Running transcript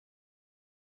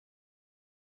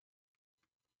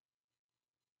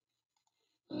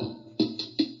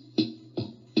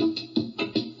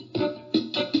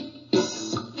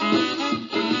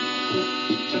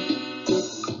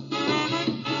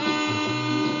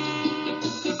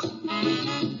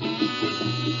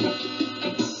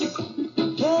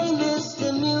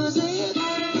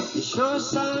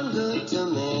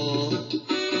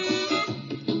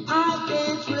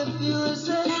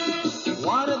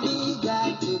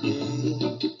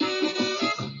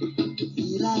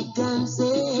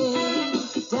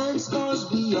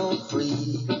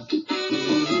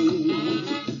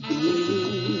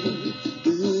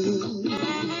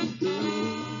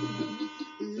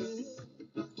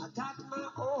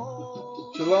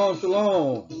Shalom,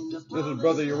 shalom. This is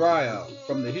Brother Uriah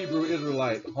from the Hebrew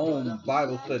Israelite Home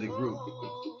Bible Study Group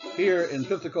here in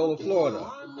Pensacola,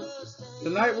 Florida.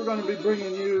 Tonight we're going to be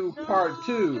bringing you part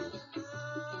 2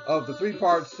 of the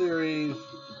 3-part series,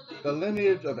 The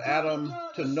Lineage of Adam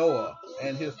to Noah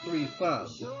and his 3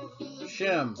 sons,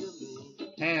 Shem,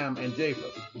 Ham, and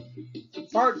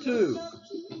Japheth. Part 2,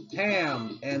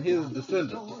 Ham and his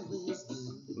descendants.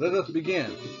 Let us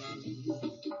begin.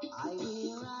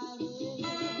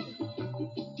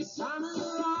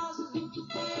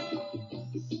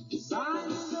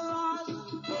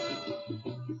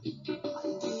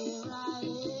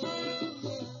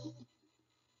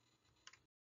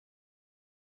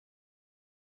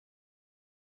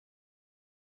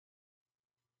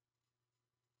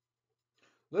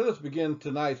 Let us begin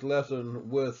tonight's lesson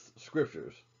with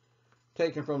scriptures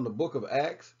taken from the book of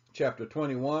Acts, chapter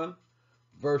 21,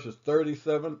 verses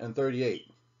 37 and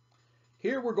 38.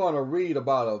 Here we're going to read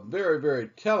about a very, very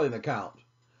telling account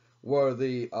where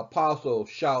the apostle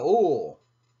Shaul,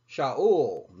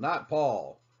 not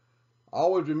Paul.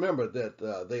 Always remember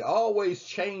that they always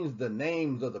change the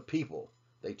names of the people.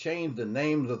 They change the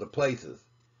names of the places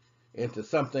into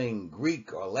something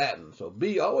Greek or Latin. So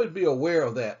always be aware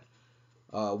of that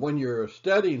when you're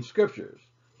studying scriptures.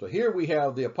 So here we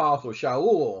have the apostle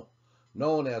Shaul,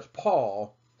 known as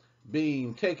Paul,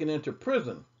 being taken into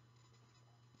prison.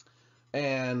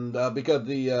 And because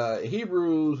the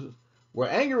Hebrews were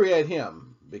angry at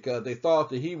him because they thought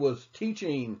that he was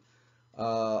teaching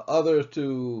others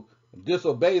to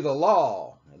disobey the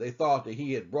law. They thought that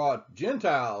he had brought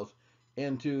Gentiles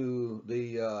into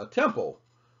the temple,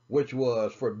 which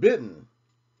was forbidden.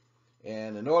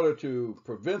 And in order to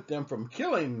prevent them from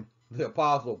killing the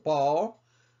apostle Paul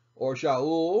or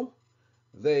Shaul,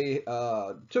 they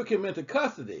took him into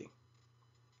custody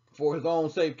for his own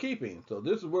safekeeping. So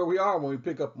this is where we are when we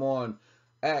pick up on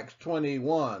Acts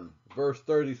 21, verse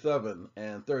 37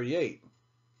 and 38.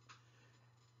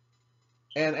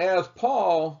 And as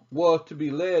Paul was to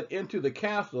be led into the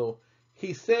castle,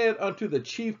 he said unto the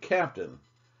chief captain,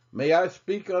 May I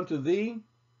speak unto thee?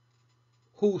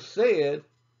 Who said,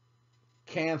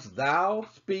 Canst thou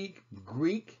speak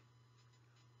Greek?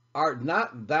 Art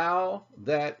not thou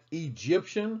that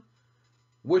Egyptian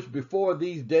which before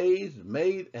these days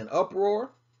made an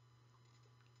uproar?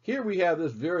 Here we have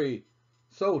this very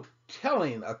so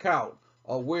telling account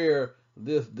of where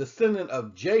this descendant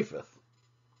of Japheth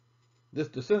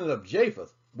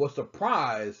was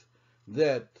surprised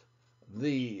that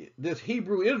this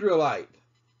Hebrew Israelite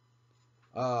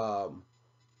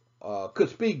could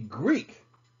speak Greek.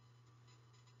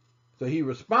 So he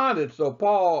responded, so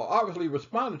Paul obviously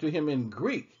responded to him in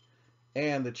Greek,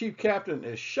 and the chief captain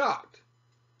is shocked.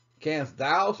 Canst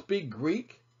thou speak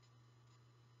Greek?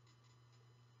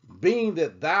 Being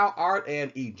that thou art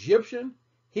an Egyptian?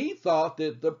 He thought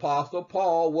that the apostle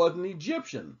Paul was an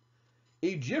Egyptian.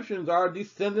 Egyptians are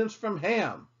descendants from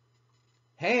Ham.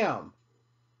 Ham,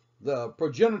 the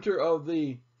progenitor of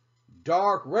the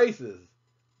dark races,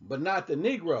 but not the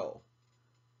Negro.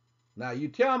 Now you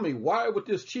tell me, why would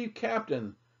this chief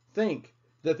captain think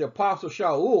that the apostle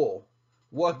Shaul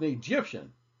was an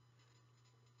Egyptian?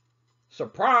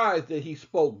 Surprised that he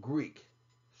spoke Greek.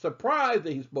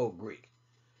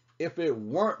 If it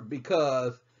weren't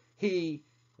because he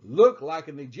looked like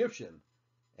an Egyptian,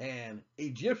 and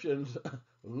Egyptians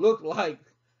look like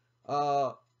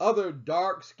other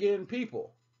dark-skinned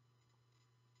people.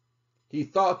 He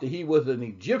thought that he was an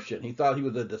Egyptian. He thought he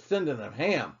was a descendant of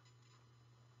Ham.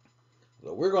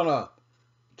 So we're going to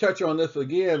touch on this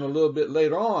again a little bit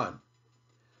later on.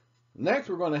 Next,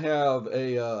 we're going to have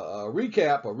a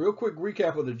real quick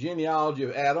recap of the genealogy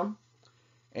of Adam.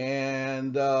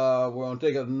 And we're going to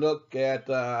take a look at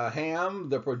Ham,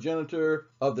 the progenitor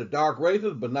of the dark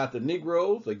races, but not the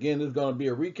Negroes. Again, this is going to be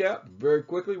a recap. Very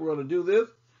quickly, we're going to do this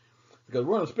because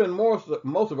we're going to spend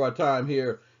most of our time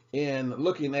here in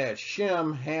looking at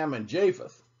Shem, Ham, and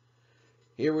Japheth.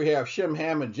 Here we have Shem,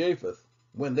 Ham, and Japheth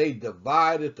when they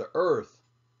divided the earth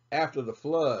after the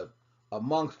flood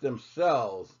amongst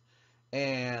themselves,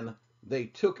 and they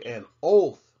took an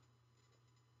oath.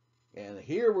 And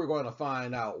here we're going to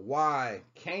find out why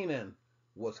Canaan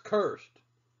was cursed.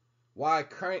 Why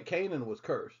Canaan was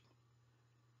cursed.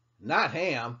 Not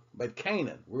Ham, but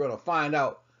Canaan. We're going to find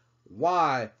out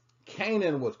why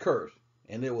Canaan was cursed.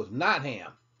 And it was not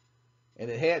Ham. And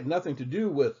it had nothing to do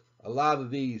with a lot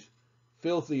of these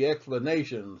filthy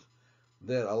explanations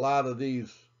that a lot of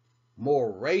these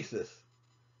more racist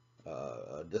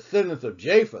descendants of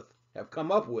Japheth have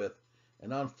come up with.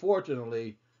 And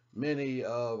unfortunately, many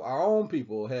of our own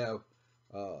people have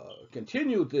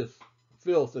continued this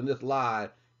filth and this lie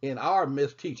in our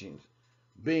misteachings,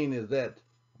 being is that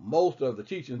most of the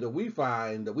teachings that we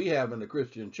find that we have in the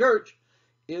Christian church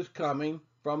is coming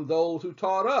from those who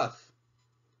taught us.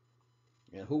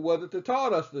 And who was it that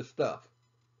taught us this stuff?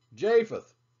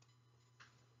 Japheth.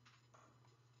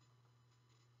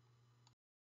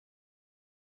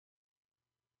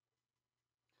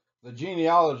 The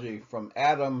genealogy from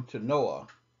Adam to Noah.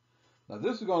 Now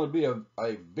this is going to be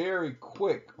a very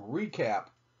quick recap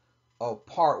of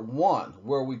part 1,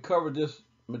 where we covered this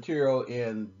material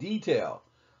in detail.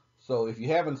 So if you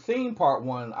haven't seen part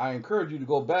 1, I encourage you to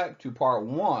go back to part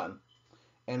 1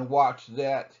 and watch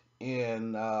that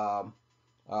in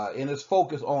its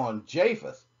focus on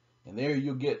Japheth. And there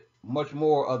you'll get much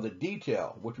more of the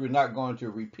detail, which we're not going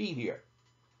to repeat here.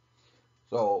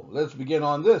 So let's begin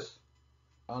on this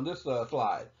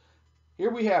slide.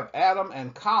 Here we have Adam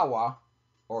and Kawa,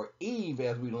 or Eve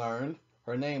as we learned.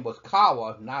 Her name was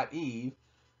Kawa, not Eve.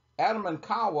 Adam and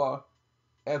Kawa,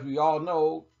 as we all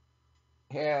know,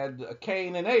 had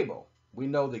Cain and Abel. We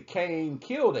know that Cain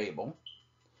killed Abel,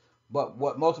 but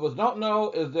what most of us don't know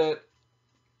is that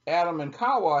Adam and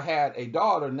Kawa had a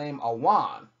daughter named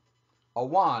Awan.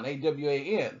 Awan,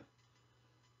 A-W-A-N.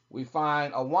 We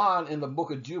find Awan in the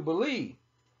book of Jubilee,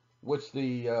 which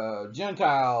the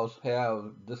Gentiles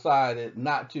have decided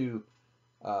not to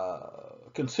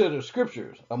consider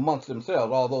scriptures amongst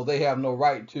themselves, although they have no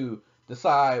right to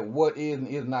decide what is and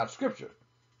is not scripture,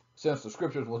 since the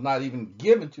scriptures was not even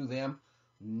given to them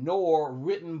nor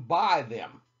written by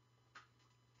them.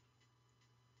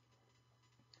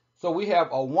 So we have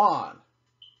Awan.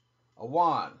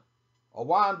 Awan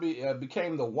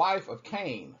became the wife of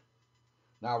Cain.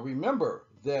 Now remember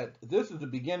that this is the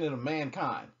beginning of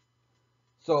mankind.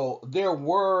 So there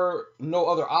were no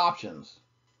other options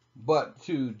but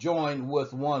to join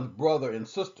with one's brother and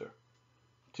sister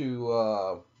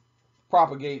to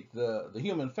propagate the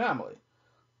human family.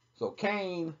 So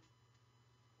Cain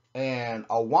and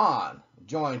Awan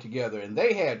joined together and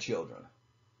they had children.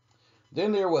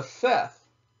 Then there was Seth.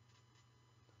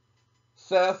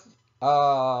 Seth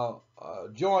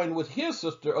joined with his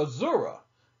sister Azura,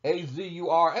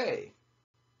 A-Z-U-R-A.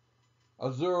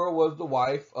 Azura was the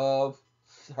wife of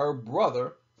her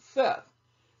brother Seth,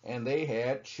 and they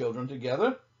had children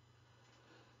together.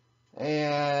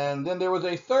 And then there was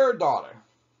a third daughter,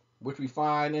 which we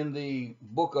find in the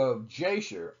book of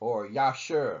Jasher, or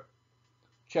Yasher,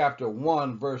 chapter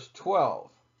 1, verse 12.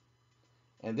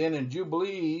 And then in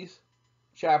Jubilees,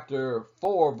 chapter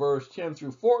 4, verse 10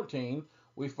 through 14,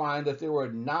 we find that there were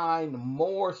 9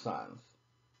 more sons.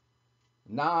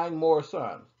 9 more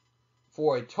sons,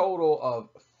 for a total of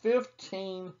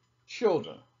 15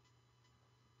 children.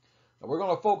 Now we're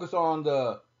going to focus on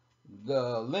the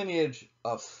lineage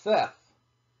of Seth.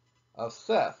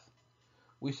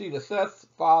 We see that Seth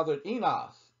fathered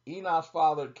Enos. Enos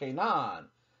fathered Canaan.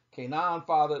 Canaan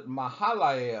fathered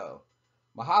Mahalalel.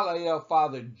 Mahalalel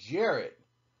fathered Jared.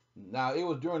 Now it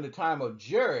was during the time of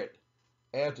Jared,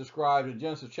 as described in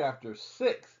Genesis chapter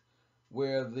 6,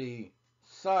 where the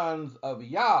sons of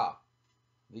Yah,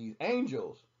 these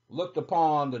angels, looked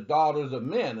upon the daughters of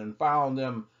men and found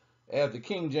them, as the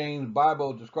King James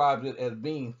Bible describes it, as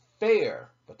being fair.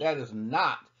 But that is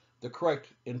not the correct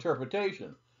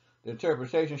interpretation. The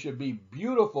interpretation should be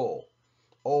beautiful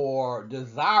or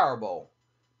desirable,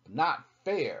 not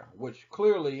fair, which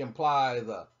clearly implies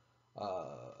a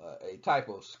type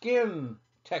of skin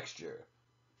texture.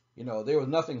 You know, there was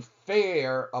nothing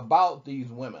fair about these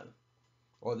women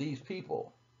or these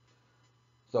people.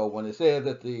 So when it says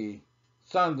that the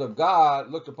sons of God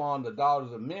looked upon the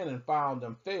daughters of men and found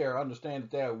them fair, understand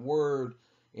that that word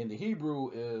in the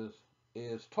Hebrew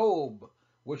is tob,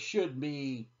 which should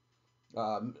be,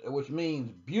 which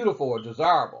means beautiful or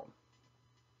desirable.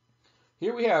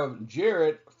 Here we have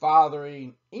Jared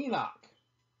fathering Enoch.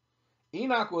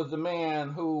 Enoch was the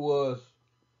man who was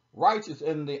righteous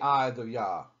in the eyes of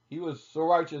Yah. He was so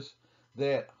righteous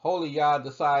that Holy Yah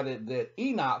decided that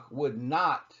Enoch would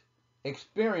not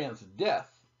experience death.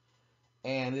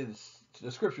 And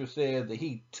the scripture says that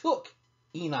he took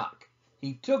Enoch.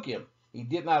 He took him. He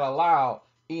did not allow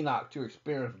Enoch to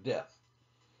experience death.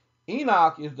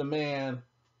 Enoch is the man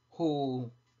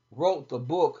who wrote the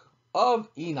book of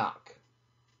Enoch.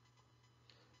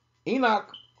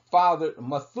 Enoch fathered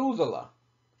Methuselah.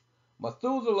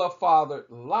 Methuselah fathered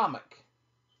Lamech.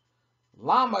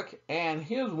 Lamech and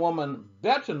his woman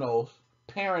Bethanos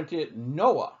parented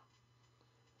Noah.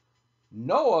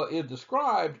 Noah is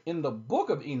described in the book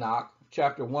of Enoch,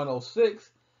 chapter 106,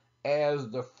 as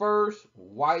the first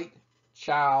white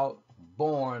child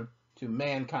born to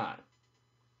mankind.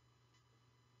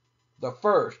 The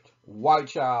first white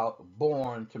child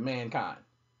born to mankind,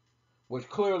 which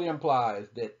clearly implies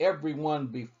that everyone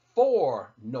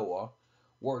before Noah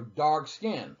were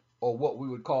dark-skinned, or what we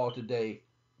would call today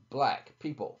black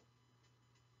people.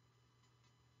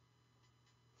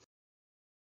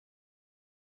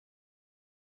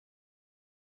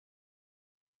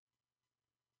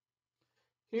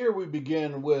 Here we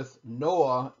begin with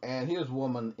Noah and his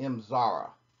woman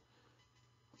Imzara.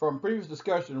 From previous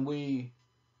discussion, we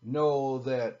know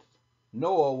that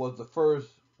Noah was the first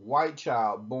white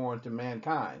child born to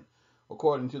mankind,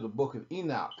 according to the book of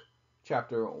Enoch,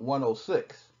 chapter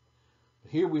 106.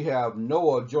 Here we have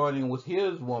Noah joining with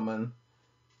his woman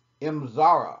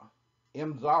Imzara,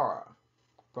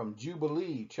 from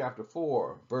Jubilee, chapter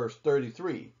 4, verse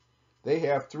 33. They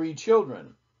have 3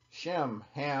 children, Shem,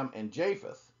 Ham, and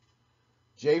Japheth.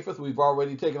 Japheth we've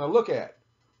already taken a look at.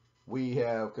 We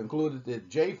have concluded that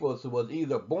Japheth was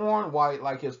either born white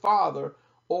like his father,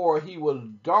 or he was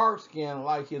dark-skinned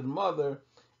like his mother,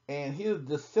 and his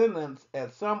descendants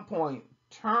at some point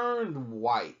turned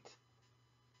white.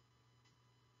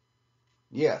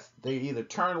 Yes, they either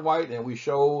turned white, and we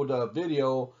showed a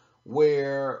video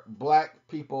where black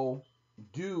people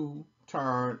do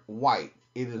turn white.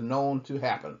 It is known to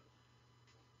happen.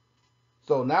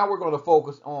 So now we're going to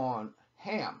focus on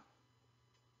Ham.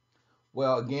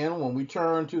 Well, again, when we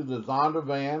turn to the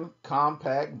Zondervan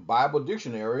Compact Bible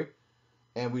Dictionary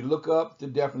and we look up the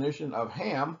definition of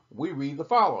Ham, we read the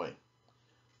following.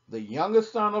 The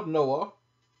youngest son of Noah,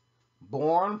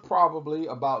 born probably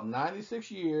about 96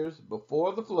 years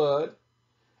before the flood,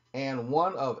 and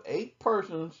one of 8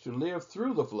 persons to live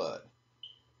through the flood.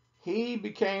 He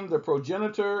became the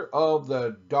progenitor of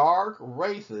the dark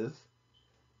races,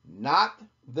 not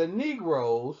the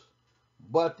Negroes,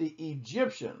 but the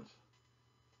Egyptians,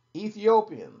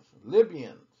 Ethiopians,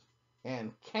 Libyans,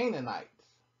 and Canaanites.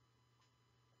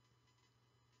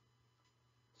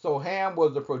 So Ham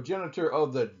was the progenitor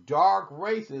of the dark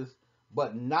races,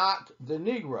 but not the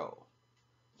Negro.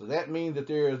 So that means that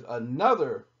there is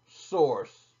another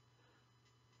source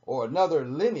or another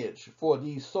lineage for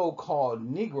these so-called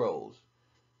Negroes.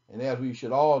 And as we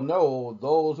should all know,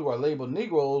 those who are labeled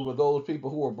Negroes were those people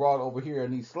who were brought over here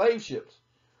in these slave ships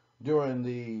during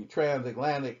the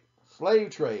transatlantic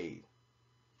slave trade.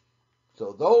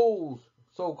 So those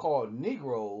so-called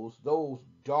Negroes, those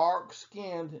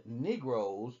dark-skinned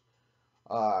Negroes,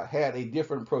 had a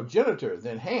different progenitor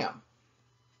than Ham.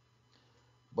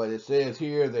 But it says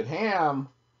here that Ham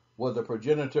was the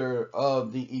progenitor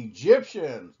of the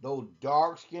Egyptians, those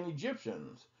dark-skinned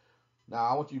Egyptians. Now,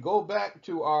 I want you to go back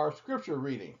to our scripture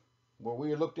reading, where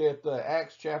we looked at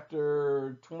Acts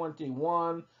chapter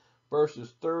 21,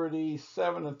 verses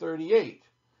 37 and 38,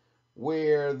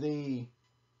 where the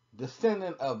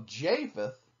descendant of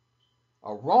Japheth,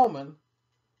 a Roman,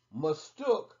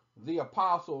 mistook the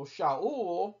apostle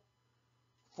Shaul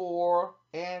for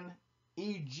an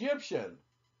Egyptian.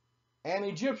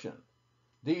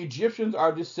 The Egyptians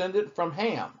are descended from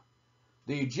Ham.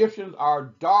 The Egyptians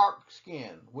are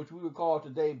dark-skinned, which we would call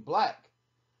today black.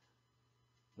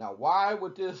 Now, why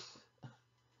would this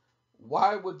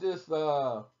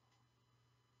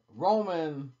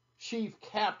Roman chief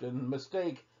captain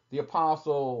mistake the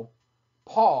apostle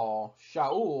Paul,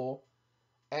 Shaul,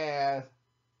 as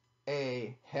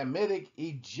a Hamitic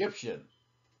Egyptian?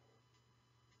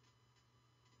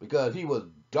 Because he was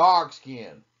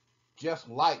dark-skinned, just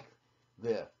like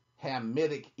the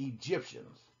Hamitic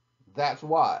Egyptians. That's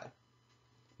why.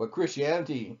 But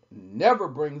Christianity never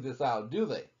brings this out, do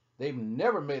they? They've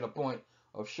never made a point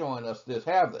of showing us this,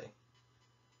 have they?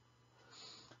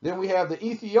 Then we have the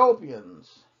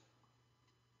Ethiopians,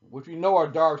 which we know are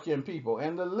dark-skinned people,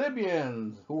 and the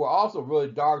Libyans, who are also really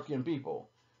dark-skinned people.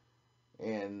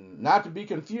 And not to be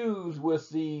confused with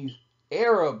these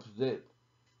Arabs that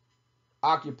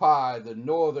occupy the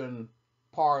northern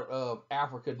part of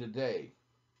Africa today.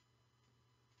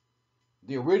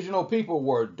 The original people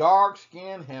were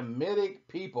dark-skinned Hamitic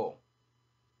people.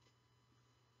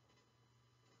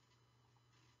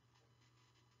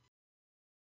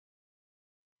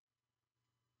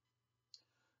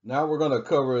 Now we're going to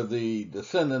cover the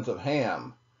descendants of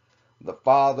Ham, the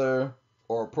father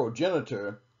or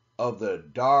progenitor of the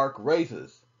dark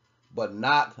races, but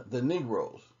not the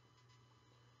Negroes.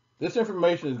 This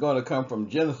information is going to come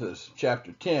from Genesis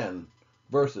chapter 10,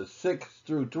 verses 6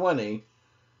 through 20,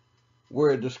 where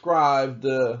it describes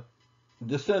the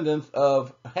descendants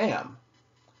of Ham.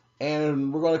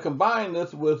 And we're going to combine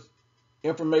this with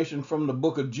information from the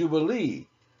book of Jubilee,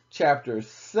 chapter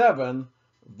 7,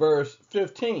 verse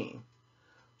 15.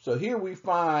 So here we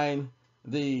find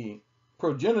the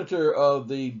progenitor of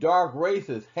the dark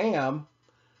races, Ham,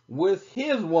 with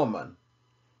his woman.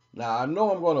 Now, I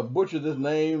know I'm going to butcher this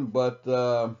name, but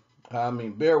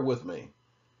bear with me.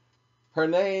 Her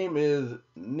name is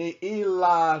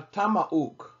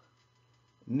Neelatamauk.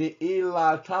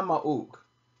 Neelatamauk.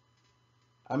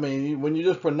 When you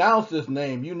just pronounce this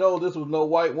name, you know this was no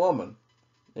white woman.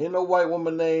 Ain't no white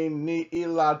woman named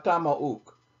Neelatamauk.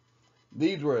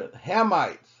 These were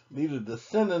Hamites. These are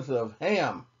descendants of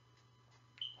Ham,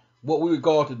 what we would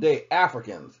call today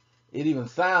Africans. It even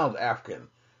sounds African.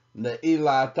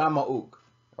 Neelatamauk.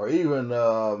 Or even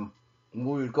what we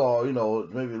would call,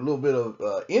 maybe a little bit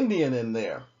of Indian in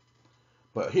there.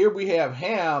 But here we have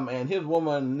Ham and his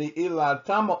woman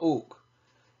Neelatamauk.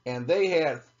 And they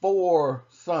had 4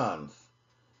 sons: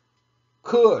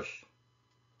 Cush,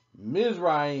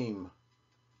 Mizraim,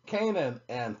 Canaan,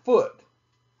 and Phut.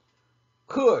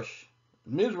 Cush,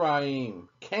 Mizraim,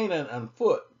 Canaan, and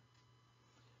Phut.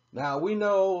 Now we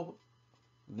know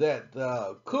that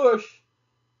Cush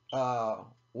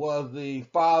was the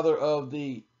father of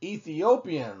the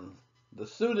Ethiopians, the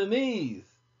Sudanese,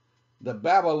 the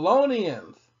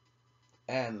Babylonians,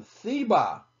 and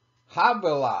Seba,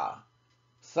 Havilah,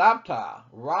 Sabta,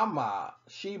 Rama,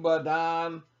 Sheba,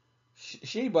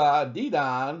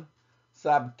 Dedan,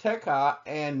 Sabteka,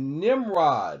 and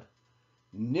Nimrod.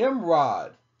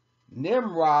 Nimrod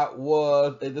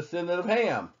was a descendant of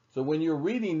Ham. So when you're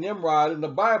reading Nimrod in the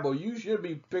Bible, you should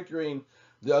be picturing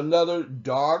another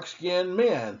dark-skinned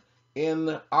man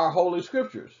in our Holy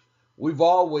Scriptures. We've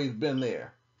always been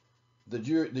there. The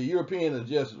European has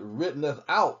just written us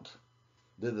out.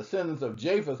 The descendants of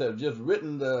Japheth have just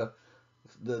written the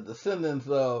descendants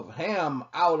of Ham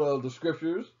out of the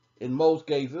Scriptures in most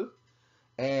cases,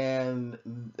 and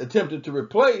attempted to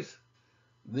replace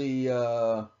the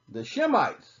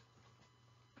Shemites.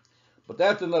 But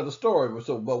that's another story.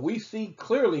 But we see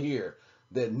clearly here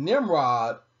that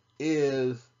Nimrod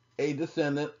is a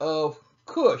descendant of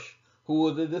Cush, who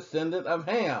was a descendant of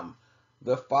Ham,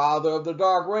 the father of the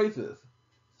dark races.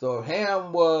 So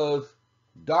Ham was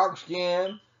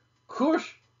dark-skinned,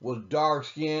 Cush was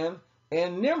dark-skinned,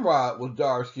 and Nimrod was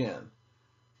dark-skinned.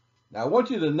 Now I want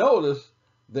you to notice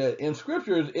that in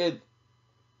Scriptures it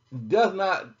does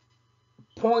not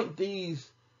point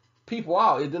these people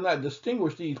out. It does not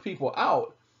distinguish these people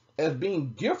out as being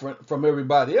different from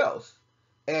everybody else,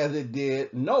 as it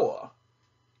did Noah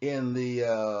in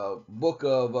the book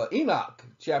of Enoch,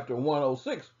 chapter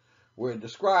 106, where it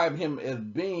described him as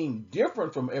being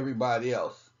different from everybody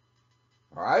else.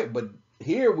 All right, but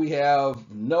here we have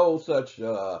no such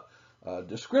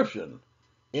description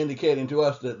indicating to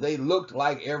us that they looked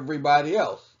like everybody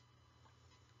else.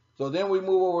 So then we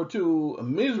move over to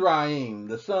Mizraim,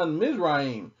 the son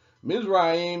Mizraim.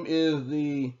 Mizraim is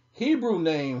the Hebrew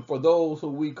name for those who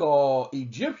we call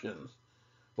Egyptians.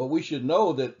 But we should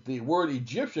know that the word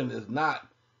Egyptian is not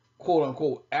quote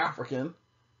unquote African.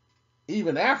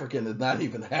 Even African is not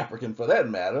even African for that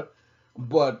matter.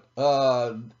 But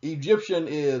Egyptian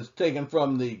is taken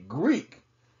from the Greek.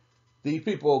 These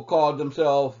people called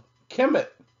themselves Kemet.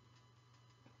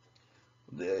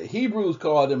 The Hebrews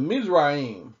called them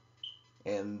Mizraim.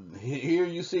 And here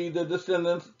you see the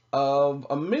descendants of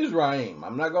Mizraim.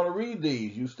 I'm not going to read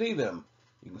these. You see them.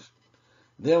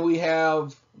 Then we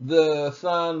have the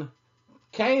son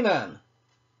Canaan,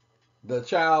 the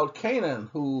child Canaan,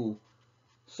 who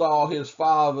saw his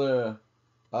father,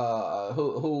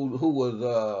 who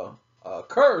was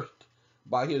cursed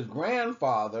by his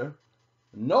grandfather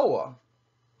Noah.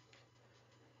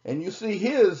 And you see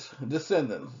his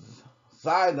descendants: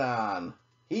 Sidon,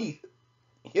 the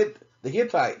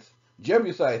Hittites,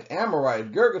 Jebusites, Amorites,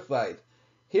 Girgashites,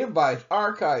 Hivites,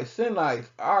 Archites, Sinites,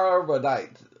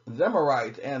 Arvadites,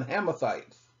 Zemarites, and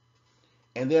Hamathites.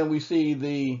 And then we see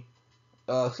the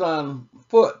son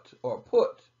Phut,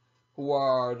 who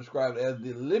are described as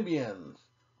the Libyans.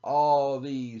 All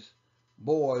these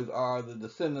boys are the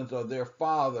descendants of their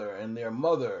father and their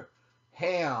mother,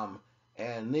 Ham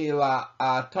and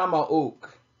Neelatamauk.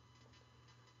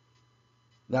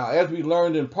 Now, as we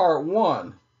learned in part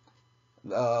 1,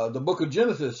 The book of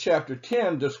Genesis, chapter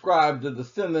 10, describes the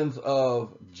descendants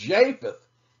of Japheth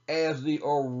as the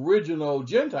original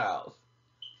Gentiles.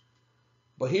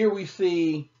 But here we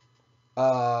see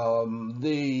the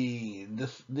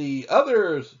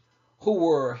others who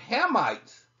were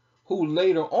Hamites, who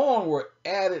later on were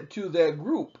added to that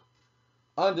group,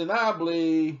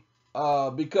 undeniably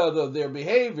because of their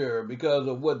behavior, because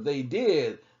of what they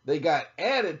did. They got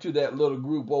added to that little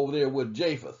group over there with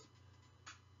Japheth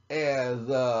as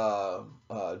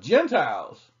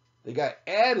Gentiles. They got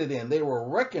added in. They were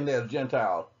reckoned as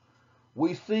Gentiles.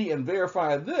 We see and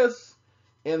verify this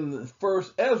in 1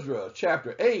 Ezra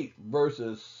chapter 8,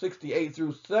 verses 68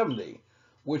 through 70,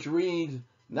 which reads,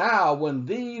 "Now when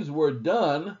these were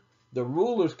done, the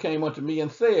rulers came unto me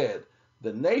and said,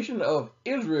 The nation of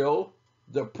Israel,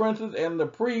 the princes and the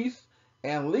priests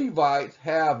and Levites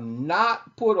have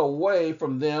not put away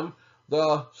from them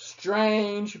the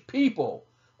strange people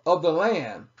of the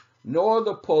land, nor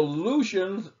the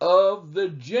pollutions of the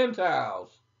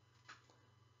Gentiles,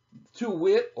 to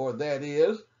wit, or that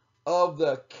is, of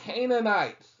the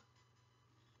Canaanites,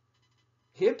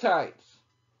 Hittites,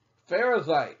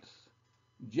 Perizzites,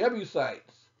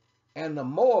 Jebusites, and the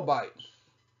Moabites,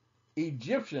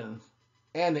 Egyptians,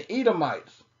 and the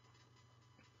Edomites.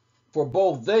 For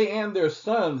both they and their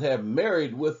sons have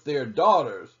married with their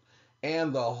daughters,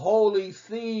 and the holy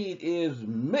seed is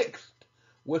mixed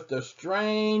with the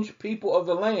strange people of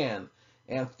the land.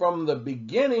 And from the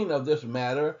beginning of this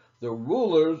matter, the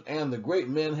rulers and the great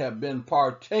men have been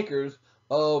partakers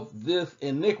of this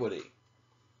iniquity."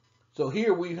 So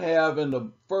here we have in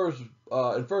the first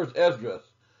Esdras,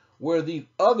 where these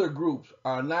other groups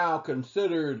are now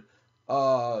considered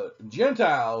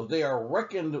Gentiles. They are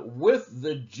reckoned with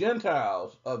the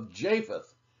Gentiles of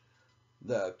Japheth,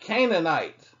 the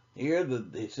Canaanites. Here, the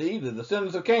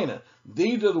descendants of Canaan.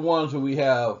 These are the ones who we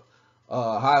have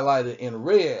highlighted in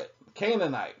red: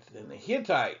 Canaanites and the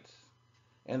Hittites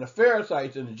and the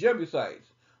Perizzites and the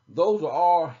Jebusites. Those are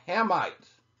all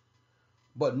Hamites.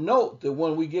 But note that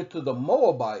when we get to the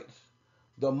Moabites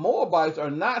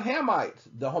are not Hamites.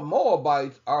 The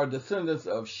Moabites are descendants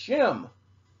of Shem.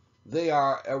 They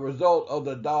are a result of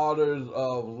the daughters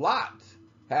of Lot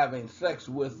having sex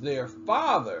with their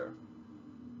father,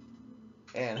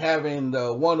 and having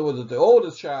the one who was the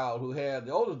oldest child,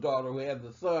 the oldest daughter who had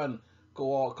the son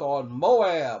called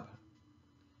Moab,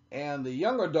 and the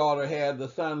younger daughter had the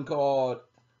son called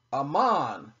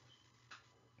Ammon.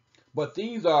 But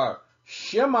these are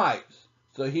Shemites.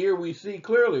 So here we see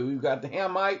clearly we've got the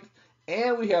Hamites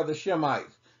and we have the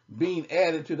Shemites being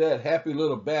added to that happy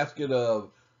little basket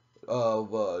of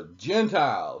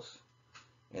Gentiles.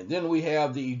 And then we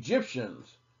have the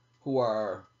Egyptians, who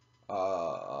are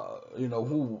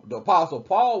who the Apostle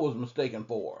Paul was mistaken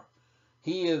for.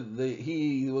 He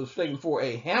was mistaken for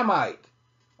a Hamite,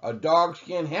 a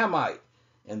dark-skinned Hamite.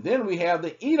 And then we have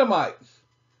the Edomites.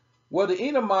 Well, the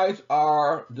Edomites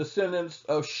are descendants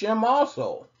of Shem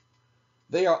also.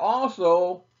 They are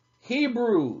also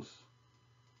Hebrews.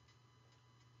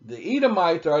 The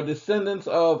Edomites are descendants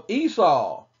of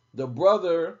Esau, the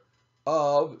brother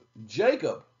of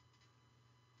Jacob.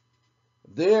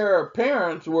 Their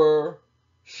parents were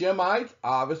Shemites,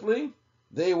 obviously.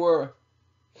 They were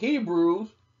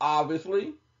Hebrews,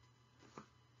 obviously.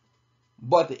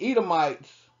 But the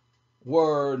Edomites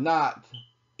were not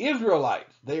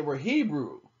Israelites. They were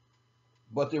Hebrew,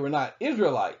 but they were not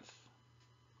Israelites.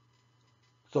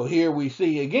 So here we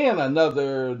see again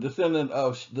another descendant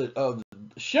of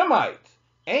Shemites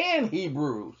and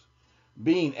Hebrews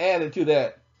being added to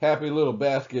that happy little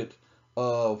basket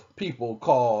of people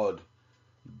called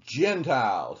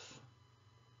Gentiles.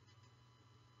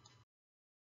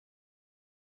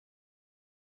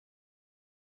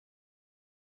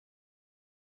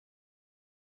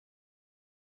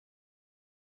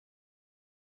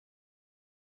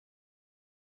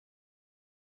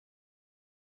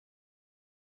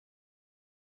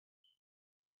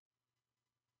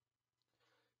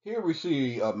 Here we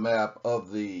see a map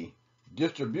of the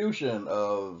distribution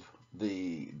of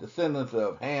the descendants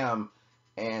of Ham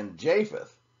and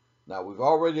Japheth. Now, we've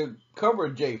already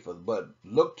covered Japheth, but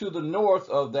look to the north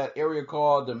of that area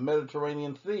called the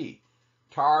Mediterranean Sea.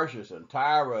 Tarshish and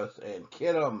Tyrus and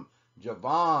Kittim,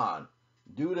 Javan,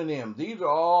 Deuteronym. These are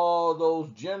all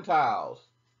those Gentiles,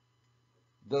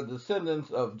 the descendants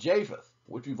of Japheth,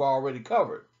 which we've already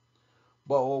covered.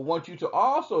 But I want you to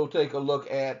also take a look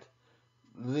at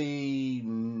the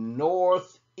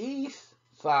northeast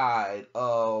side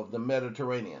of the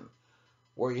Mediterranean,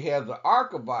 where you have the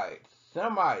Archabites,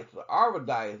 Semites, the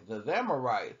Arvadites, the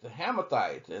Zamorites, the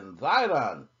Hamathites, and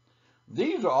Zidon.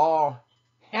 These are all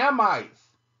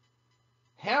Hamites.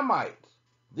 Hamites.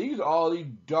 These are all these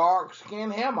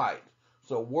dark-skinned Hamites.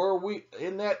 So were we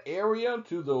in that area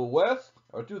to the west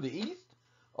or to the east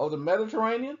of the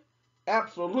Mediterranean?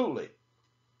 Absolutely.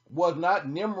 Was not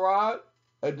Nimrod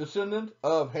a descendant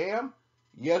of Ham?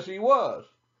 Yes, he was.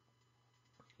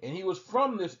 And he was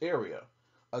from this area.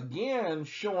 Again,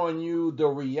 showing you the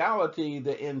reality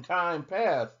that in time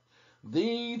past,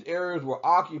 these areas were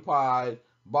occupied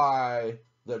by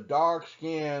the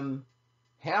dark-skinned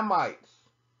Hamites.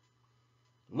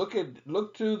 Look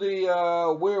to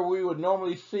the where we would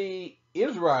normally see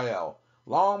Israel.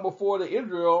 Long before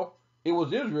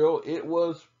it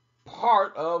was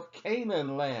part of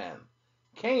Canaan land.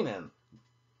 Canaan,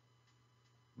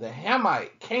 the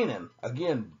Hamite, Canaan,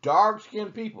 again,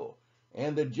 dark-skinned people,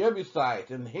 and the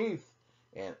Jebusites and Heth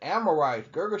and Amorites,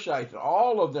 Girgashites, and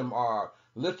all of them are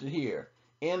listed here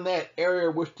in that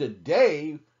area which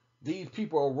today these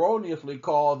people erroneously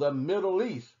call the Middle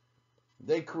East.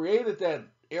 They created that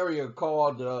area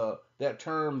called that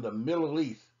term the Middle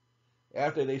East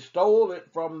after they stole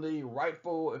it from the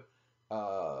rightful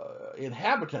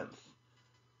inhabitants,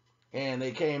 and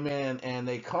they came in and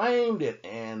they claimed it,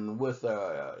 and with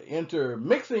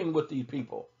intermixing with these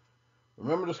people.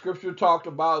 Remember, the scripture talked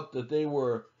about that they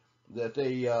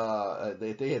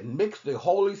had mixed the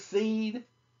holy seed.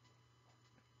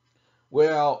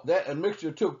 Well, that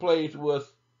mixture took place with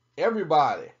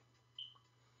everybody.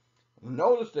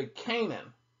 Notice that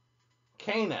Canaan,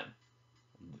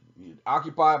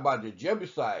 occupied by the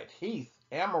Jebusites, Heth,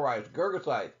 Amorites,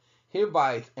 Girgashites,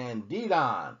 Hivites, and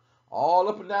Dedan, all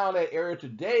up and down that area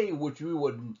today, which we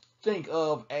would think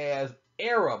of as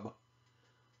Arab.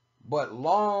 But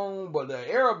the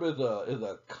Arab is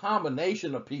a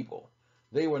combination of people.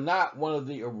 They were not one of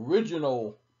the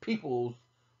original peoples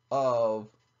of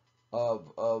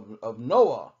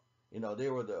Noah. You know, they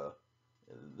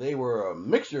were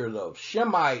mixtures of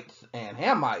Shemites and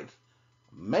Hamites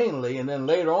mainly, and then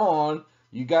later on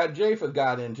you got Japheth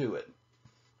got into it.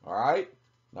 All right.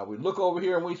 Now we look over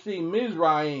here and we see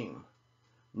Mizraim,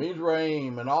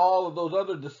 and all of those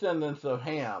other descendants of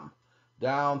Ham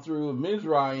down through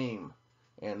Mizraim,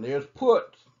 and there's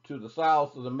Put to the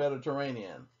south of the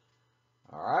Mediterranean.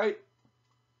 All right.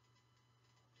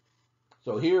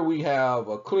 So here we have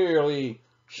clearly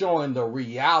showing the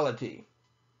reality,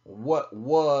 what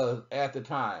was at the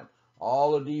time.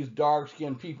 All of these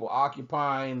dark-skinned people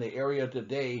occupying the area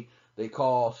today they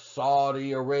call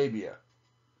Saudi Arabia.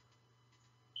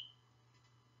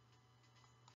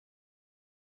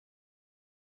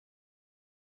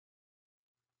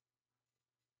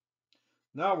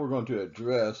 Now we're going to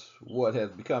address what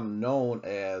has become known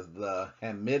as the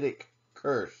Hamitic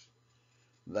Curse.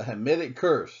 The Hamitic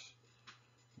Curse.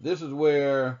 This is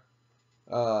where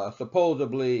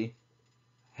supposedly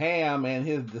Ham and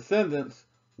his descendants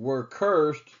were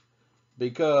cursed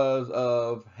because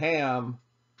of Ham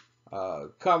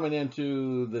coming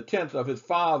into the tents of his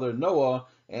father Noah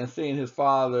and seeing his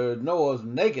father Noah's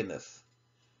nakedness.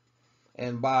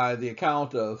 And by the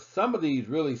account of some of these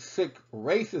really sick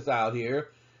racists out here,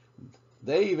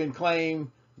 they even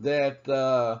claim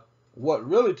that what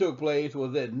really took place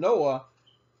was that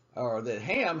that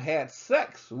Ham had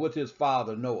sex with his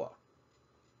father Noah.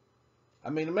 I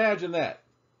mean, imagine that.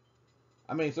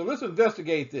 I mean, so let's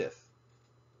investigate this.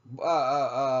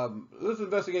 Let's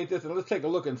investigate this, and let's take a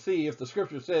look and see if the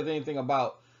scripture says anything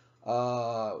about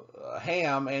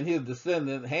Ham and his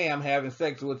descendant, Ham having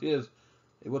sex with his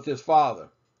father.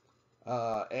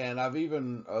 And I've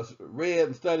even read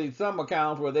and studied some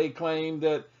accounts where they claim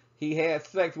that he had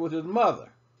sex with his mother.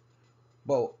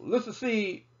 But let's just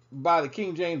see by the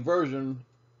King James Version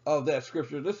of that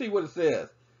scripture. Let's see what it says.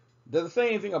 Does it say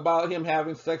anything about him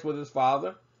having sex with his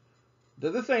father?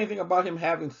 Does it say anything about him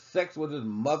having sex with his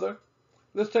mother?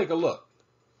 Let's take a look.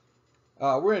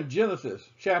 We're in Genesis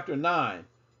chapter 9,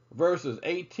 verses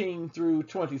 18 through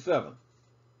 27.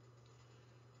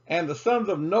 And the sons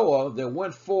of Noah that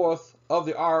went forth of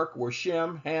the ark were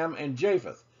Shem, Ham, and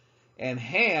Japheth. And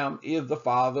Ham is the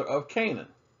father of Canaan.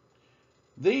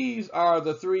 These are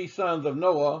the three sons of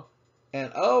Noah,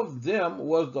 and of them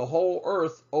was the whole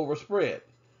earth overspread.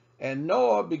 And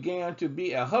Noah began to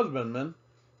be a husbandman,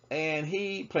 and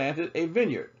he planted a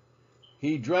vineyard.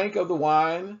 He drank of the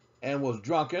wine and was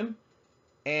drunken,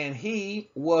 and he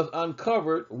was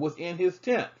uncovered within his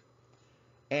tent.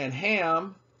 And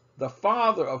Ham, the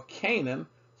father of Canaan,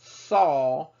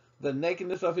 saw the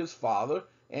nakedness of his father,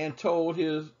 and told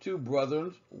his two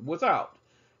brethren without.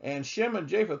 And Shem and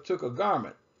Japheth took a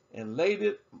garment, and laid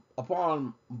it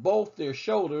upon both their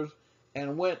shoulders,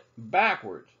 and went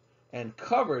backwards, and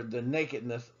covered the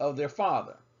nakedness of their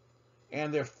father.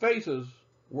 And their faces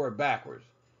were backwards.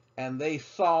 and they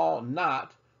saw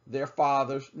not their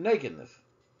father's nakedness.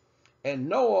 And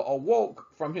Noah awoke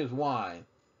from his wine,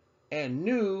 and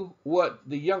knew what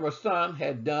the younger son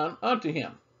had done unto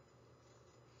him.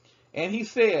 And he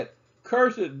said,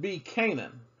 Cursed be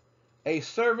Canaan, a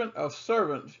servant of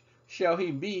servants shall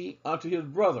he be unto his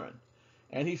brethren.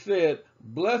 And he said,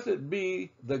 Blessed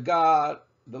be the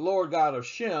Lord God of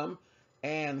Shem,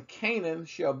 and Canaan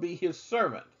shall be his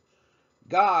servant.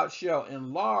 God shall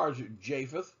enlarge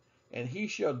Japheth, and he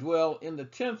shall dwell in the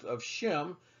tents of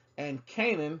Shem, and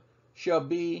Canaan shall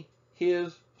be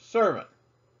his servant.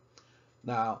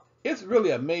 Now, it's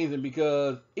really amazing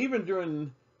because even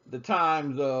during the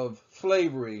times of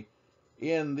slavery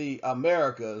in the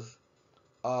Americas,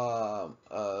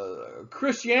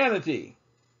 Christianity,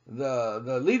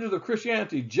 the leaders of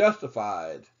Christianity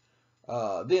justified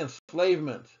the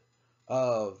enslavement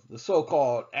of the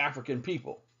so-called African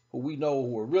people, who we know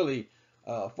were really,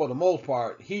 for the most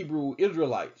part, Hebrew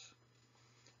Israelites.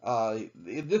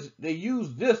 They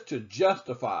used this to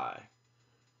justify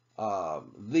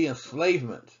the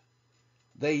enslavement.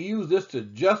 They use this to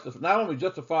justify, not only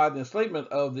justify the enslavement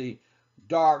of the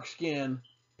dark-skinned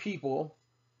people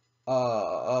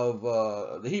of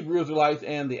the Hebrew Israelites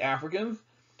and the Africans,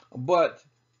 but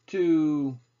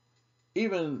to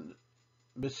even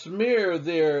besmear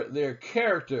their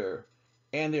character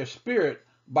and their spirit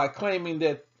by claiming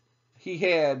that he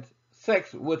had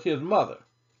sex with his mother.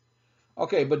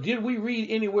 Okay, but did we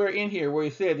read anywhere in here where he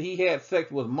said he had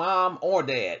sex with mom or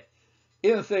dad? It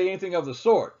didn't say anything of the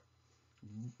sort.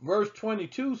 Verse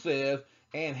 22 says,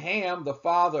 And Ham, the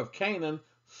father of Canaan,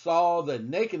 saw the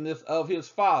nakedness of his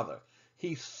father.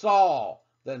 He saw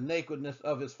the nakedness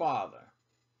of his father.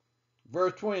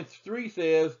 Verse 23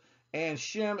 says, And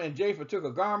Shem and Japheth took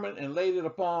a garment and laid it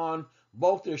upon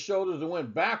both their shoulders and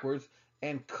went backwards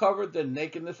and covered the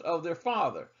nakedness of their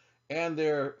father. And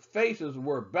their faces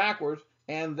were backwards,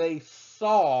 and they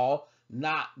saw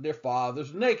not their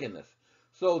father's nakedness.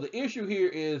 So the issue here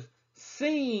is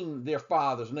seeing their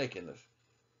father's nakedness.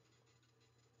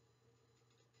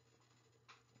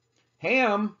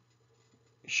 Ham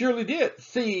surely did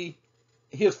see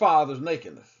his father's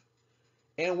nakedness.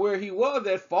 And where he was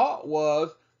at fault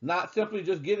was not simply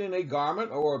just getting a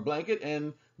garment or a blanket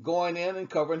and going in and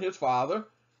covering his father,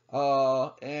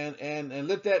 and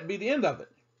let that be the end of it.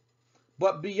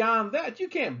 But beyond that, you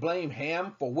can't blame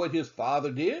Ham for what his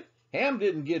father did. Ham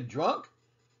didn't get drunk.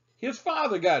 His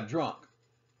father got drunk.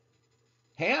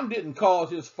 Ham didn't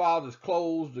cause his father's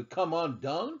clothes to come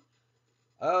undone.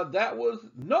 That was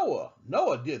Noah.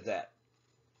 Noah did that.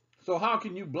 So how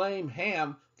can you blame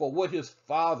Ham for what his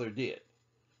father did?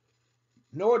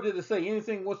 Nor did it say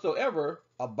anything whatsoever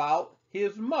about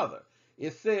his mother.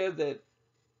 It says that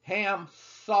Ham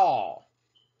saw.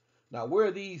 Now, where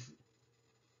these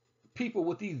people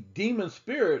with these demon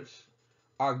spirits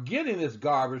are getting this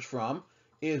garbage from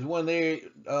is when they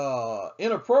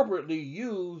inappropriately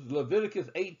use Leviticus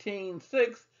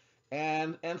 18:6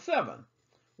 and 7,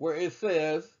 where it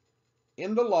says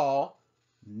in the law,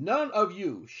 None of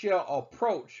you shall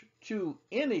approach to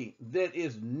any that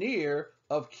is near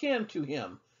of kin to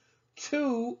him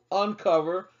to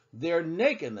uncover their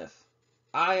nakedness.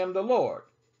 I am the Lord.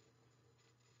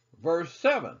 Verse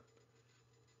 7,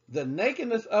 The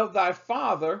nakedness of thy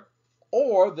father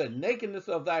or the nakedness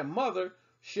of thy mother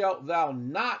shalt thou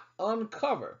not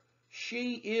uncover.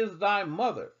 She is thy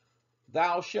mother.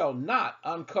 Thou shalt not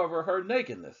uncover her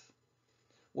nakedness.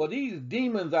 Well, these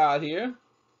demons out here,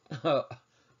 a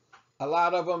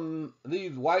lot of them,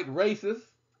 these white racists,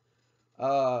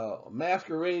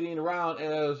 masquerading around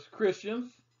as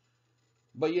Christians,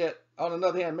 but yet, on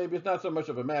another hand, maybe it's not so much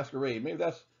of a masquerade. Maybe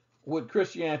that's what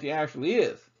Christianity actually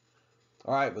is.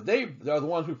 All right, but they're the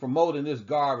ones who are promoting this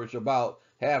garbage about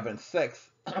having sex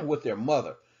with their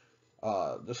mother.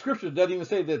 The scripture doesn't even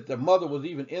say that the mother was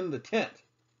even in the tent.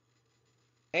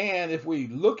 And if we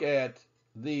look at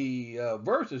the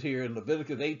verses here in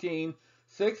Leviticus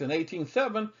 18:6 and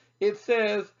 18:7, it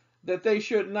says that they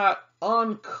should not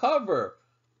uncover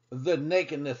the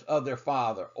nakedness of their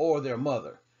father or their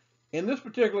mother. In this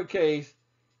particular case,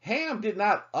 Ham did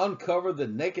not uncover the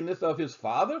nakedness of his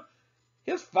father.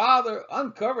 His father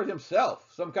uncovered himself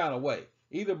some kind of way,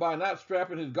 either by not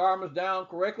strapping his garments down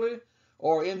correctly,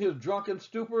 or in his drunken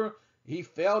stupor, he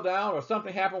fell down, or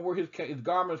something happened where his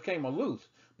garments came loose.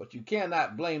 But you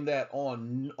cannot blame that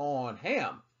on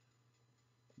Ham.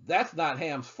 That's not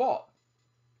Ham's fault.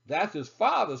 That's his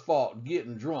father's fault,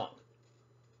 getting drunk.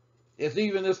 It's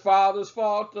even his father's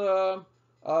fault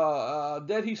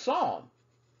that he saw him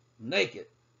naked,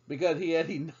 because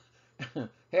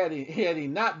had he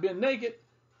not been naked,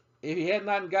 if he had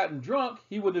not gotten drunk,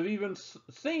 he would have even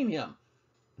seen him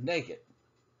naked.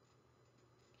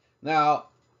 Now,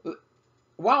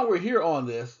 while we're here on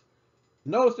this,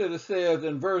 notice that it says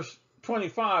in verse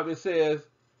 25, it says,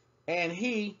 and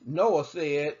he, Noah,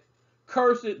 said,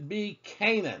 cursed be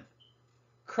Canaan,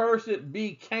 cursed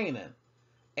be Canaan,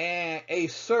 and a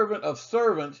servant of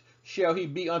servants shall he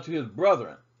be unto his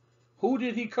brethren. Who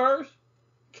did he curse?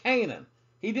 Canaan.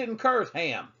 He didn't curse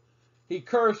Ham. He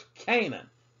cursed Canaan.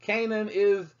 Canaan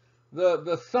is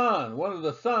the son, one of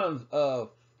the sons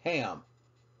of Ham.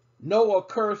 Noah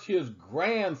cursed his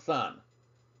grandson.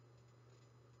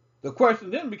 The question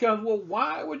then becomes, well,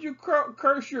 why would you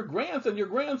curse your grandson? Your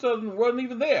grandson wasn't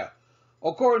even there.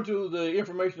 According to the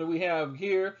information that we have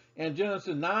here in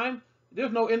Genesis 9,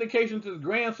 there's no indication that the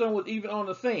grandson was even on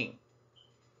the scene.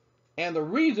 And the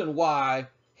reason why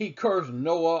he cursed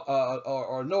Noah,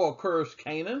 or Noah cursed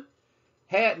Canaan,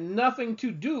 had nothing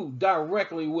to do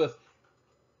directly with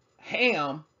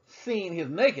Ham seeing his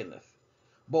nakedness.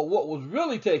 But what was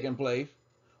really taking place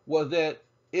was that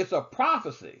it's a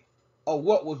prophecy of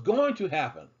what was going to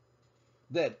happen,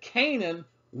 that Canaan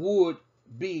would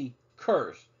be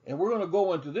cursed. And we're going to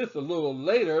go into this a little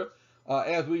later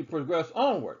as we progress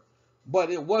onward.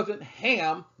 But it wasn't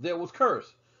Ham that was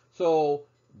cursed. So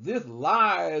this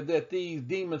lie that these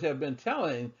demons have been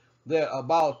telling that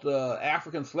about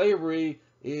African slavery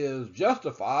is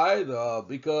justified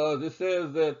because it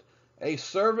says that a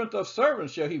servant of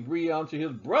servants shall he be unto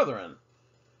his brethren.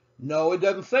 No, it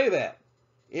doesn't say that.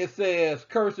 It says,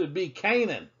 cursed be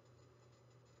Canaan.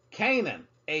 Canaan,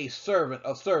 a servant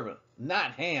of servants,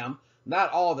 not Ham,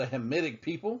 not all the Hamitic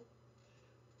people.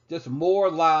 Just more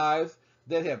lies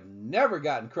that have never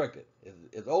gotten corrected.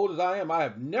 As old as I am, I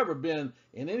have never been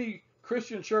in any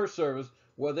Christian church service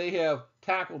where they have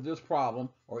tackled this problem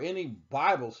or any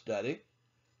Bible study.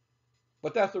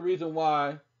 But that's the reason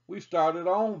why we started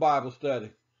our own Bible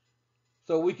study,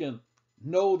 so we can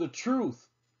know the truth,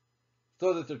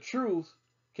 so that the truth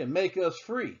can make us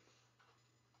free.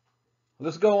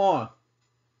 Let's go on.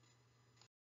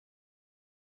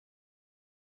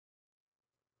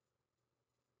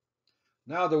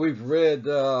 Now that we've read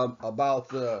about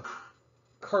the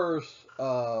curse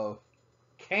of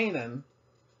Canaan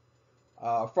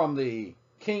from the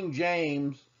King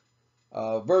James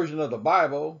version of the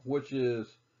Bible, which is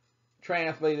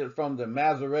translated from the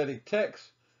Masoretic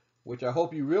text, which I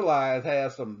hope you realize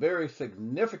has some very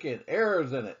significant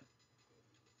errors in it.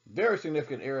 Very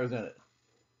significant errors in it,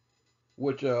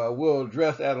 which we'll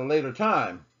address at a later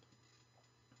time.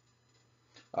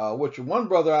 Which one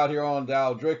brother out here on that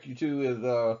I'll direct you to is,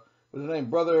 what's his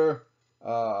name? Brother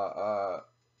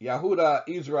Yehuda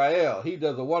Israel. He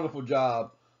does a wonderful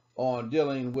job on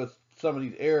dealing with some of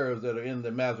these errors that are in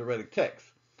the Masoretic text.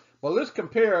 But let's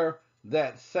compare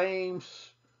that same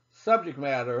subject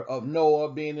matter of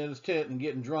Noah being in his tent and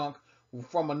getting drunk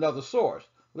from another source.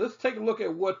 Let's take a look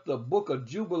at what the book of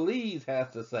Jubilees has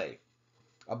to say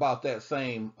about that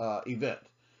same event.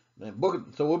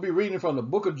 So we'll be reading from the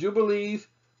book of Jubilees,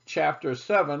 chapter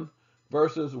 7,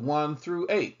 verses 1 through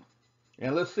 8.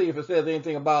 And let's see if it says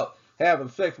anything about having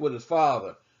sex with his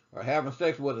father or having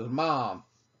sex with his mom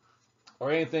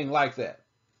or anything like that.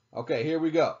 Okay, here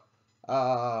we go.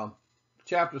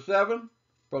 Chapter 7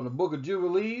 from the book of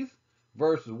Jubilees,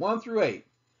 verses 1 through 8.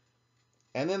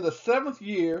 And in the 7th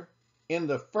year, in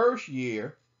the 1st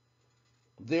year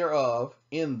thereof,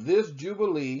 in this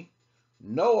Jubilee,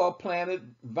 Noah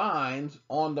planted vines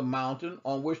on the mountain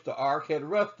on which the ark had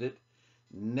rested,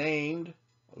 named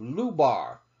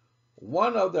Lubar,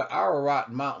 one of the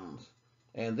Ararat mountains,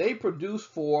 and they produced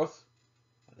fruit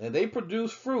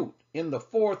in the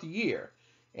 4th year,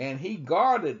 and he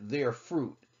guarded their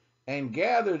fruit and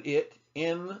gathered it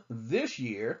in this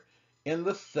year in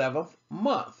the 7th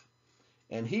month.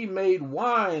 And he made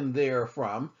wine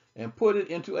therefrom and put it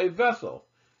into a vessel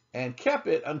and kept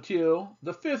it until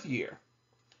the 5th year,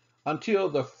 until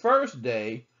the 1st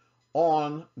day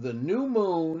on the new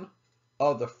moon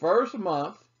of the 1st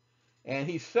month, and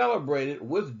he celebrated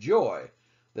with joy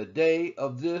the day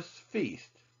of this feast.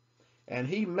 And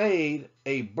he made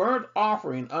a burnt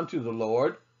offering unto the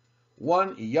Lord,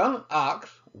 1 young ox,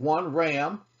 1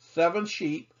 ram, 7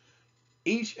 sheep,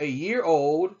 each a year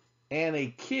old, and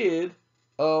a kid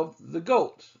of the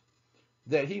goats,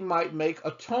 that he might make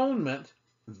atonement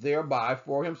thereby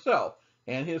for himself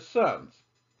and his sons.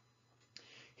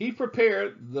 He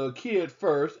prepared the kid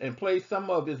first and placed some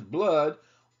of his blood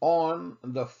on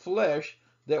the flesh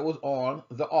that was on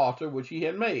the altar which he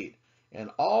had made, and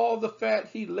all the fat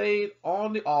he laid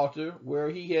on the altar where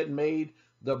he had made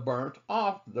the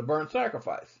burnt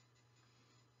sacrifice.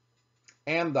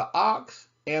 And the ox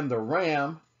and the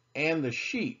ram and the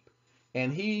sheep,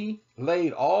 and he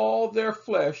laid all their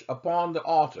flesh upon the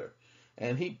altar,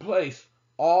 and he placed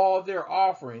all their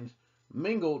offerings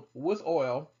mingled with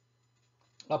oil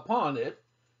upon it,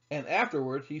 and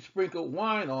afterwards he sprinkled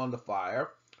wine on the fire,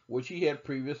 which he had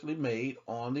previously made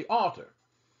on the altar.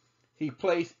 He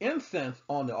placed incense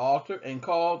on the altar and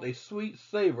called a sweet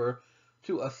savor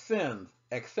to ascend,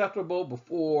 acceptable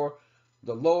before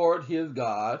the Lord his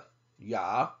God,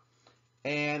 Yah,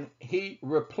 and he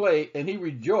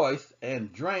rejoiced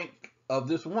and drank of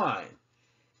this wine,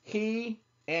 he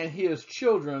and his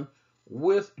children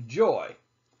with joy.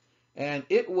 And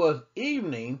it was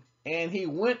evening, and he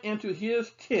went into his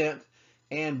tent,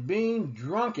 and being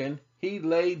drunken, he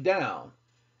lay down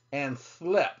and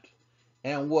slept,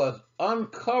 and was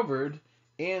uncovered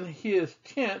in his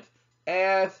tent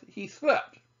as he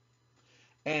slept.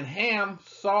 And Ham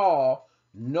saw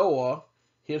Noah,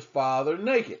 his father,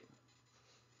 naked.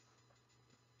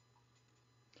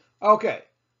 Okay,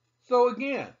 so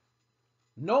again,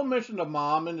 no mention of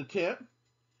mom in the tent.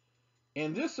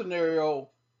 In this scenario,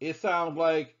 it sounds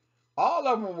like all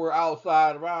of them were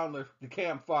outside around the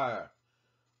campfire,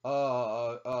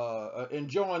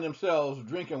 enjoying themselves,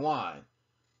 drinking wine.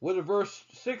 What did verse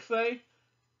 6 say?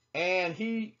 And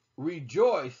he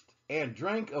rejoiced and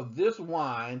drank of this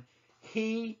wine,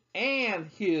 he and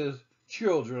his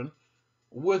children,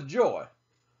 with joy.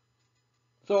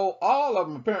 So all of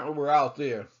them apparently were out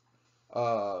there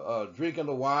drinking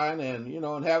the wine and,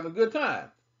 and having a good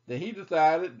time. Then he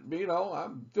decided,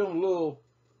 I'm feeling a little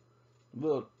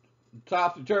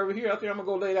topsy-turvy here. I think I'm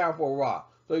going to go lay down for a while.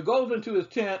 So he goes into his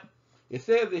tent. It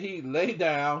says that he lay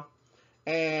down,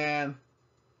 and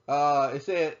it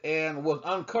said, and was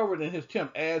uncovered in his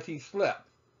tent as he slept.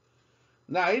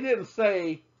 Now, he didn't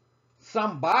say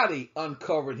somebody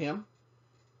uncovered him.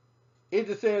 It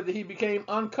just said that he became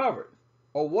uncovered,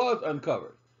 or was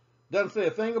uncovered. Doesn't say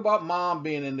a thing about mom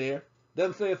being in there.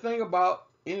 Doesn't say a thing about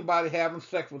anybody having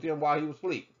sex with him while he was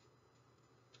asleep.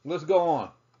 Let's go on.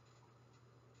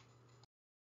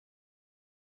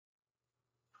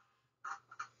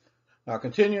 Now,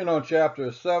 continuing on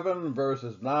chapter 7,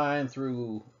 verses 9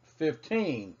 through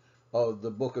 15 of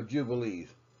the book of Jubilees.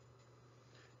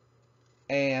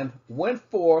 And went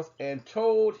forth and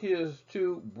told his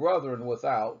two brethren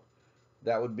without,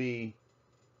 that would be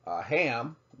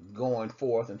Ham going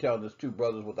forth and telling his two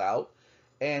brothers without.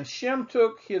 And Shem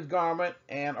took his garment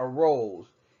and arose,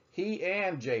 he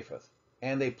and Japheth.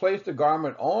 And they placed the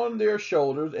garment on their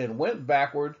shoulders and went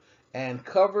backward and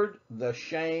covered the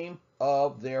shame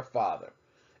of their father.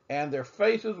 And their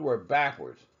faces were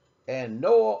backwards. And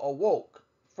Noah awoke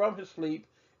from his sleep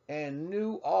and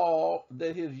knew all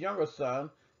that his younger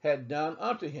son had done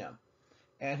unto him.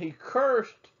 And he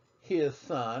cursed his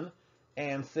son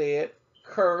and said,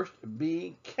 Cursed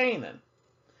be Canaan,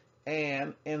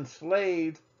 and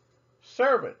enslaved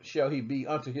servant shall he be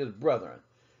unto his brethren.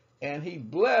 And he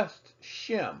blessed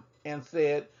Shem and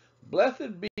said,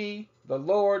 Blessed be the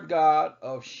Lord God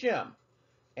of Shem,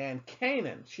 and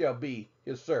Canaan shall be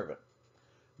his servant.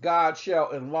 God shall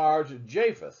enlarge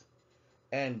Japheth,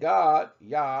 and God,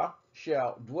 Yah,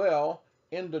 shall dwell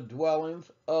in the dwellings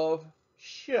of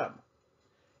Shem,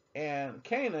 and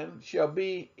Canaan shall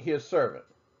be his servant.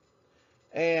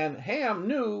 And Ham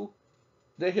knew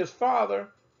that his father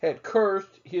had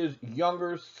cursed his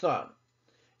younger son,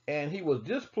 and he was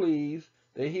displeased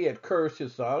that he had cursed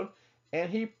his son, and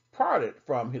he parted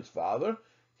from his father,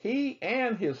 he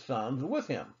and his sons with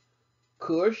him,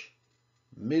 Cush,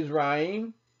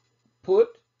 Mizraim, Put,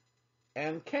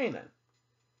 and Canaan.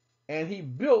 And he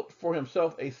built for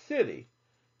himself a city,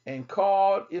 and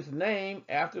called its name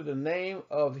after the name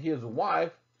of his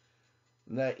wife,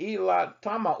 Naelat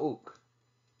Tamauk.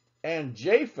 And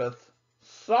Japheth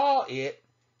saw it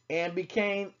and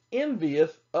became envious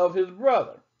of his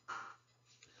brother.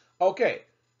 Okay,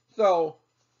 so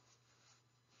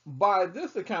by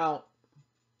this account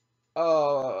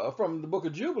from the book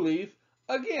of Jubilees,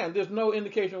 again, there's no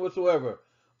indication whatsoever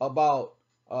about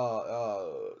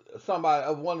somebody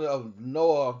of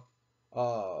Noah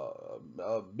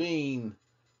being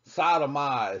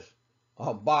sodomized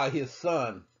by his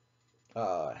son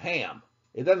Ham.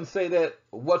 It doesn't say that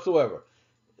whatsoever.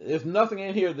 There's nothing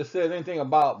in here that says anything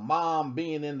about mom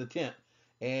being in the tent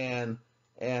and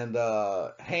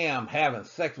Ham having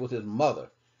sex with his mother.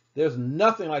 There's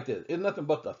nothing like this. It's nothing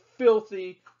but the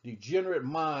filthy, degenerate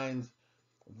minds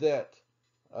that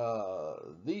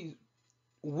these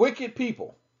wicked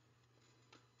people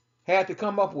had to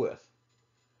come up with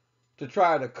to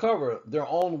try to cover their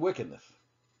own wickedness.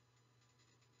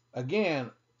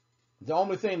 Again, the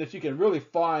only thing that you can really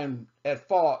find at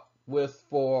fault with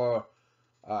for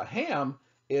Ham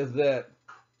is that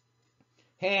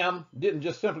Ham didn't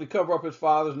just simply cover up his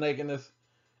father's nakedness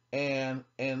and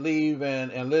leave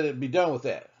and let it be done with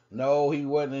that. No, he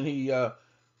went and he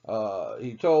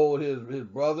told his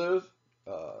brothers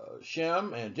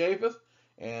Shem and Japheth,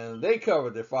 and they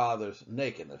covered their father's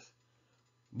nakedness.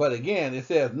 But again, it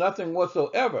says nothing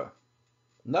whatsoever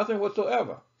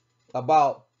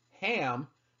about Ham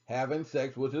having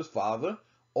sex with his father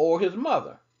or his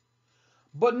mother.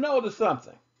 But notice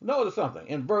something.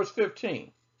 In verse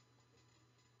 15.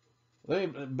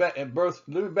 Let me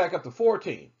back up to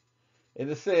 14. And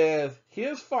it says,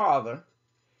 his father,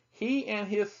 he and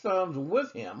his sons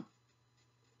with him.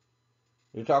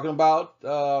 You're talking about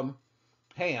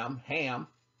Ham,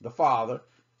 the father,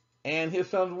 and his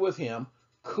sons with him,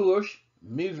 Cush,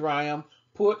 Mizraim,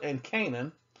 Put, and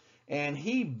Canaan. And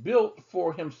he built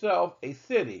for himself a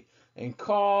city and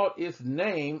called its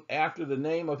name after the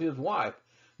name of his wife,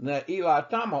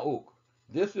 Ne'elatamauk.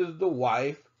 This is the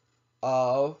wife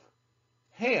of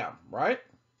Ham, right?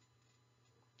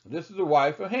 This is the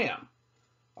wife of Ham.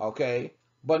 Okay,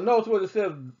 but notice what it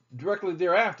says directly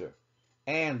thereafter.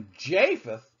 And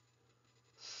Japheth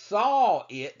saw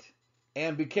it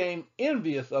and became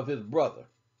envious of his brother.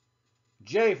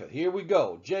 Japheth, here we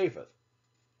go, Japheth,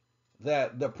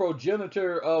 that the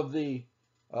progenitor of the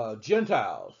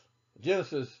Gentiles,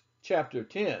 Genesis chapter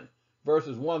 10,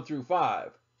 verses 1 through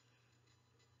 5,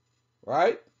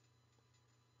 right?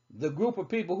 The group of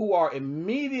people who are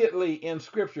immediately in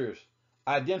scriptures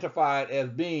identified as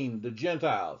being the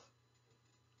Gentiles,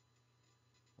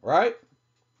 right?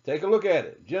 Take a look at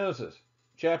it. Genesis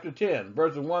chapter 10,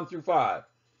 verses 1 through 5.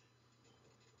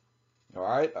 All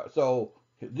right, so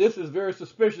this is very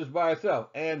suspicious by itself.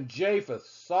 And Japheth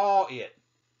saw it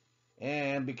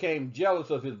and became jealous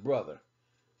of his brother.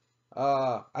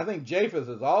 I think Japheth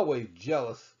is always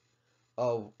jealous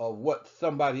of what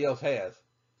somebody else has.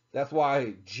 That's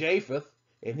why Japheth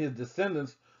and his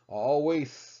descendants are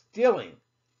always stealing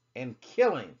and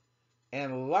killing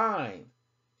and lying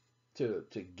to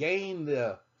gain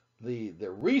the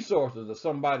resources of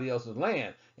somebody else's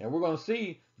land. And we're going to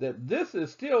see that this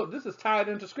is tied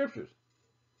into scriptures.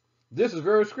 This is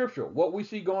very scriptural. What we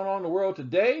see going on in the world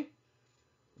today,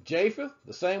 Japheth,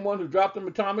 the same one who dropped them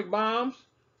atomic bombs,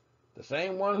 the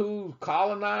same one who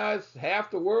colonized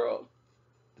half the world,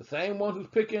 the same one who's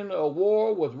picking a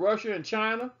war with Russia and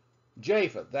China,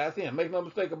 Japheth, that's him. Make no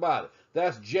mistake about it.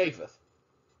 That's Japheth.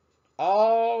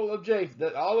 All of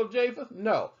Japheth?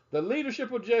 No. The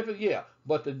leadership of Japheth, yeah.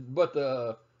 But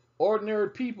the ordinary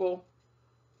people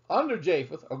under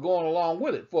Japheth are going along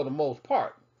with it for the most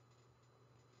part.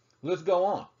 Let's go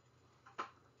on.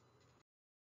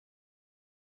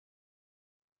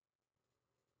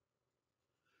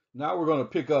 Now we're going to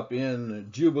pick up in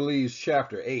Jubilees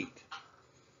chapter 8.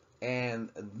 And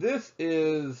this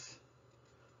is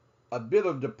a bit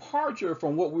of departure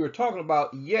from what we were talking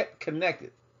about, yet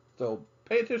connected. So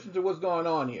pay attention to what's going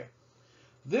on here.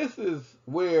 This is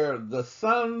where the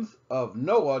sons of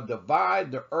Noah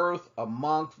divide the earth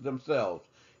amongst themselves.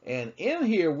 And in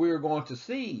here, we're going to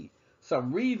see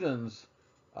some reasons,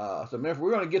 we're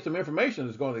going to get some information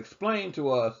that's going to explain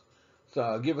to us,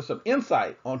 give us some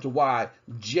insight onto why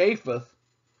Japheth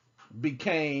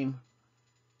became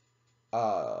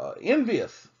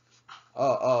envious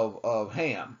of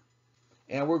Ham.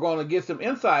 And we're going to get some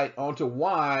insight onto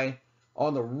why,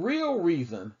 on the real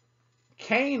reason,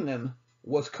 Canaan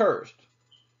was cursed.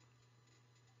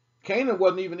 Canaan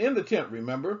wasn't even in the tent,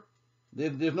 remember?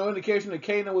 There's no indication that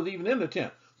Canaan was even in the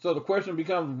tent. So the question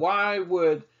becomes, why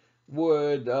would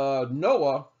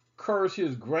Noah curse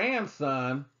his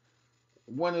grandson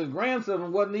when his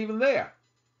grandson wasn't even there?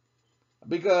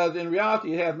 Because in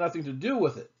reality, it has nothing to do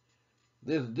with it.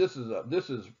 This is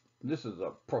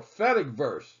a prophetic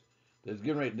verse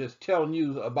that's telling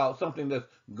you about something that's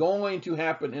going to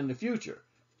happen in the future.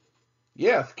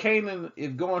 Yes, Canaan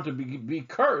is going to be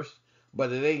cursed,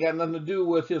 but it ain't got nothing to do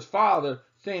with his father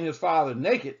seeing his father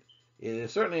naked.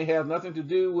 It certainly has nothing to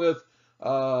do with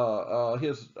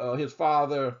his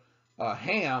father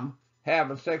Ham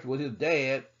having sex with his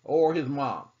dad or his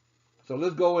mom. So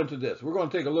let's go into this. We're going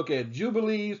to take a look at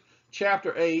Jubilees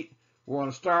chapter 8. We're going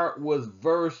to start with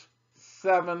verse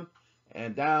 7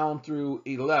 and down through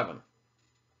 11.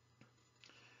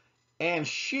 And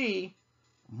she,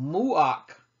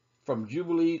 Muach, from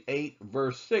Jubilees 8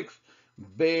 verse 6,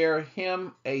 bare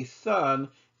him a son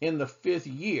in the 5th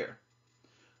year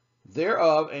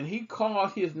thereof, and he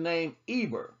called his name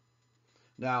Eber.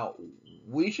 Now,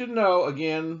 we should know,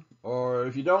 again, or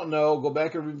if you don't know, go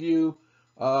back and review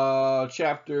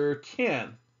chapter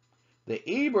 10. The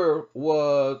Eber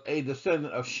was a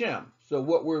descendant of Shem. So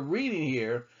what we're reading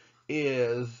here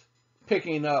is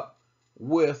picking up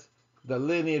with the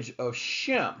lineage of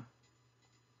Shem,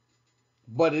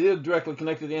 but it is directly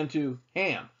connected into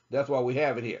Ham. That's why we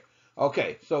have it here.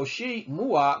 Okay, so she,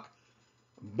 Muach,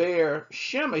 bare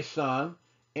Shem a son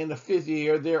in the 5th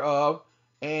year thereof,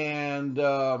 and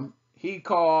he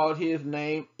called his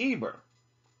name Eber.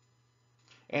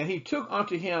 And he took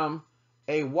unto him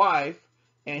a wife,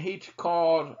 and he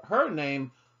called her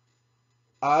name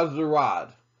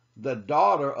Azurad, the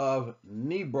daughter of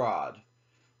Nebrod,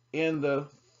 in the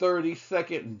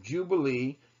 32nd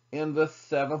Jubilee, in the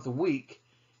 7th week,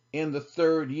 in the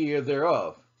 3rd year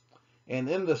thereof. And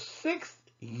in the 6th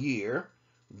year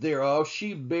thereof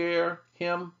she bare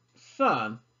him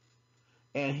son,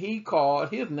 and he called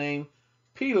his name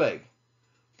Peleg.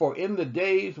 For in the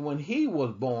days when he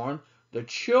was born, the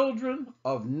children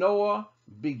of Noah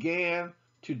began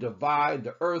to divide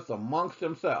the earth amongst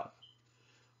themselves.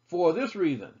 For this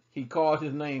reason he called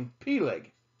his name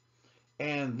Peleg,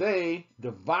 and they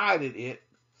divided it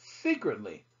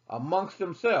secretly amongst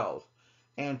themselves,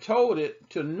 and told it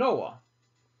to Noah.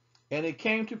 And it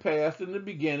came to pass in the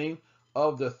beginning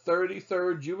of the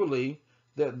 33rd Jubilee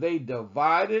that they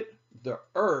divided the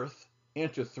earth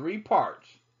into 3 parts,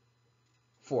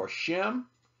 for Shem,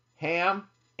 Ham,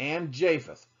 and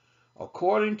Japheth,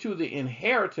 according to the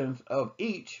inheritance of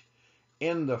each,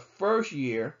 in the 1st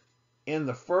year, in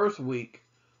the 1st week,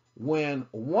 when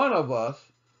one of us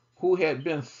who had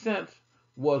been sent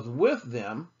was with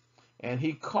them, and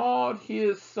he called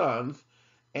his sons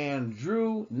and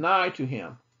drew nigh to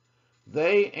him,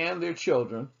 they and their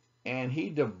children, and he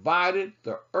divided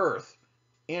the earth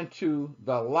into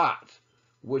the lots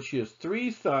which his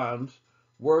 3 sons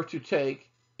were to take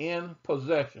in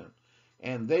possession.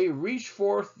 And they reached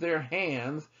forth their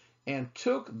hands and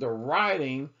took the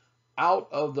writing out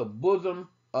of the bosom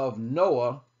of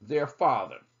Noah their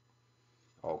father.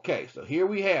 Okay, so here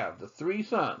we have the 3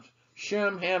 sons,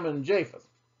 Shem, Ham, and Japheth.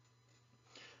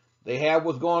 They have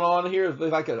what's going on here is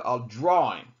like a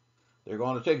drawing. They're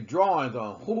going to take drawings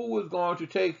on who is going to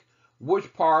take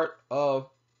which part of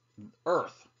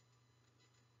earth.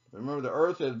 Remember, the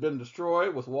earth has been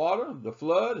destroyed with water. The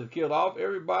flood has killed off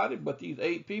everybody but these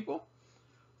 8 people: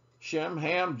 Shem,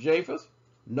 Ham, Japheth,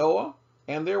 Noah,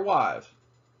 and their wives.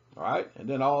 All right, and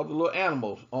then all the little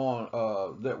animals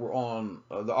on that were on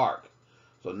the ark.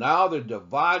 So now they're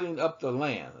dividing up the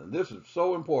land, and this is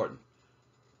so important,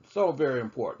 so very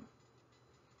important.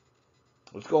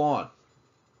 Let's go on.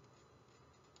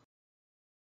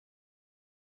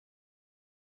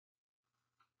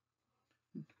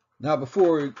 Now,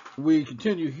 before we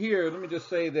continue here, let me just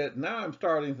say that now I'm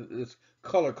starting this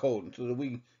color coding so that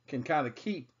we can kind of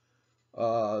keep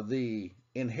the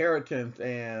inheritance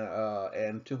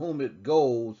and to whom it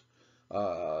goes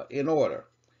in order.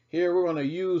 Here we're going to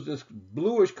use this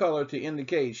bluish color to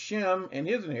indicate Shem and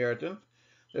his inheritance.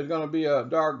 There's going to be a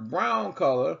dark brown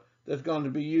color that's going to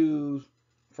be used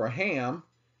for Ham,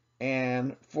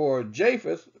 and for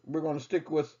Japheth we're going to stick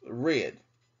with red.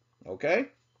 Okay?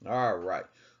 All right.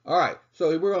 All right,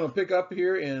 so we're going to pick up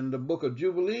here in the book of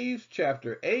Jubilees,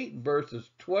 chapter 8, verses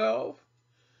 12,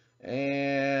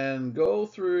 and go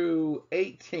through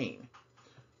 18.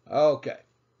 Okay,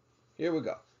 here we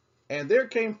go. And there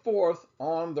came forth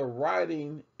on the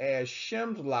writing as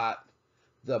Shem's lot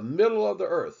the middle of the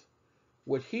earth,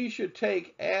 which he should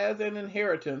take as an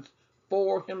inheritance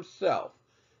for himself,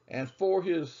 and for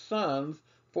his sons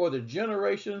for the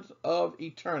generations of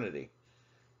eternity.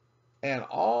 And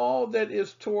all that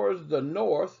is towards the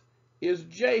north is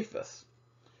Japheth,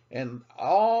 and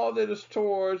all that is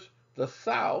towards the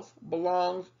south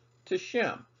belongs to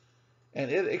Shem,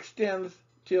 and it extends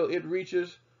till it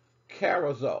reaches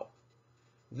Carazol.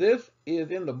 This is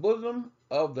in the bosom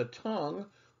of the tongue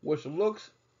which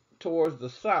looks towards the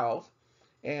south,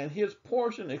 and his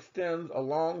portion extends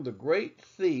along the great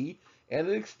sea, and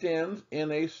it extends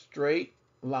in a straight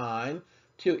line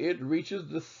till it reaches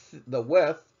the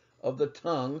west of the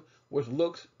tongue which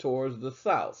looks towards the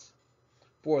south.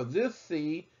 For this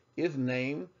sea is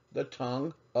named the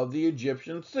tongue of the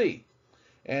Egyptian sea,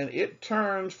 and it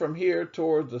turns from here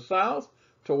towards the south,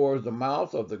 towards the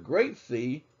mouth of the great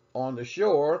sea on the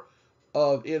shore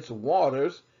of its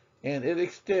waters, and it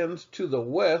extends to the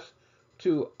west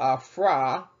to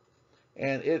Afra,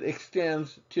 and it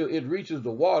extends till it reaches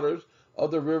the waters of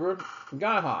the river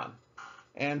Gihon,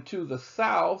 and to the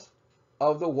south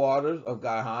of the waters of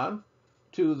Gihon,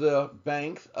 to the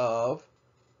banks of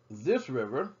this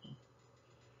river,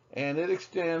 and it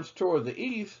extends toward the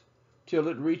east till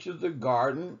it reaches the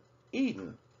garden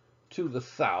Eden, to the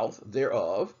south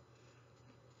thereof.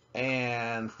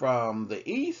 And from the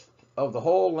east of the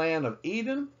whole land of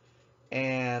Eden,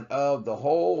 And of the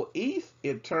whole east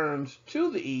it turns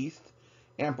to the east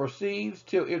and proceeds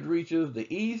till it reaches the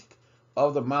east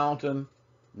of the mountain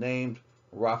named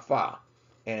Rapha,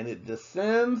 and it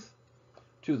descends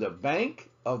to the bank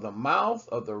of the mouth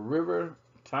of the river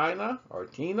Tina.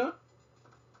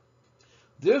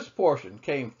 This portion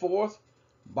came forth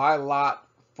by lot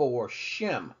for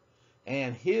Shem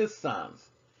and his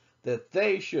sons, that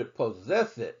they should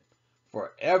possess it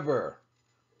forever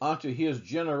unto his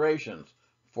generations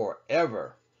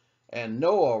forever. And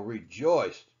Noah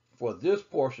rejoiced, for this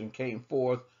portion came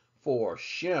forth for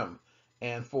Shem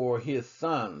and for his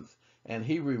sons, and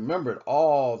he remembered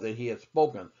all that he had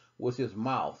spoken with his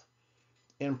mouth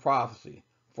in prophecy.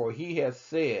 For he had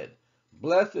said,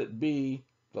 Blessed be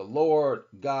the Lord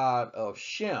God of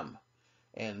Shem,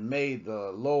 and may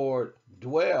the Lord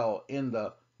dwell in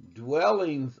the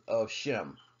dwellings of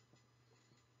Shem.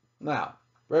 Now,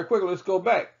 very quickly, let's go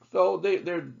back. So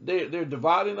they're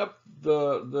dividing up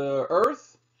the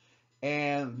earth,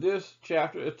 and this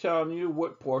chapter is telling you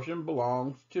what portion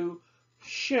belongs to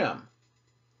Shem.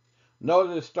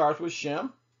 Notice it starts with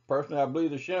Shem. Personally, I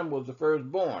believe that Shem was the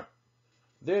firstborn,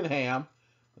 then Ham,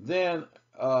 then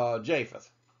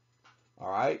Japheth. All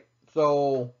right,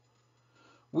 so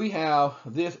we have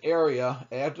this area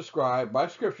as described by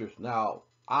scriptures. Now,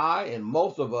 I and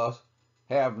most of us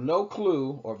have no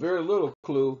clue or very little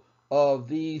clue of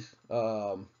these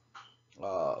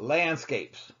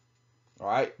landscapes. All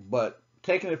right, but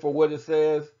taking it for what it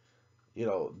says, you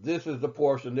know, this is the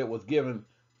portion that was given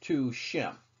to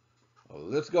Shem.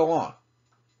 Let's go on.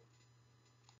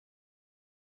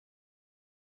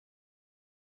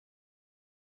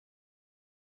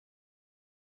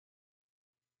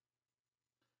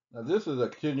 Now, this is a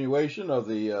continuation of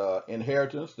the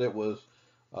inheritance that was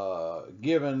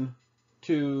given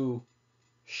to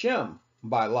Shem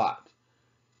by Lot.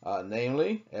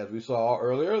 Namely, as we saw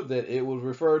earlier, that it was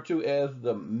referred to as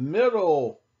the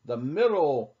middle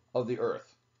of the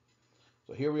earth.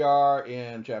 So here we are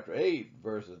in chapter 8,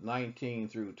 verses 19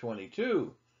 through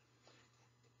 22.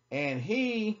 And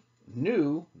he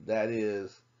knew, that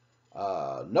is,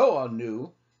 Noah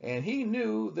knew, and he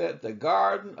knew that the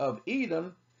Garden of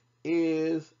Eden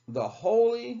is the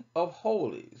Holy of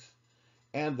Holies,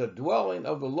 and the dwelling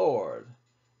of the Lord,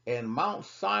 and Mount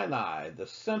Sinai, the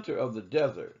center of the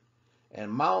desert,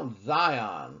 and Mount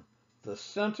Zion, the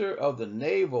center of the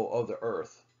navel of the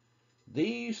earth.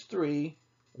 These three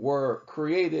were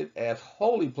created as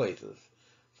holy places,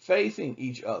 facing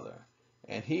each other,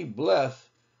 and he blessed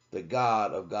the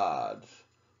God of gods,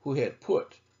 who had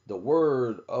put the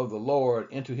word of the Lord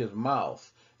into his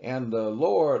mouth, and the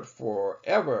Lord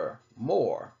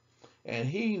forevermore. And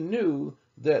he knew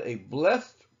that a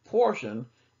blessed portion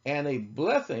and a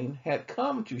blessing had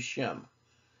come to Shem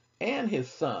and his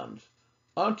sons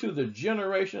unto the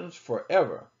generations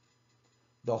forever.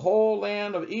 The whole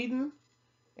land of Eden,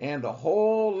 and the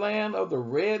whole land of the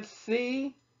Red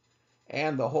Sea,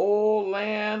 and the whole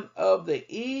land of the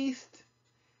east,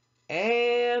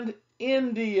 and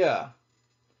India,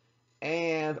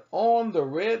 and on the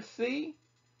Red Sea,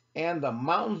 and the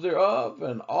mountains thereof,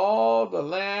 and all the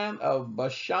land of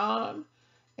Bashan,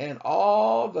 and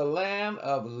all the land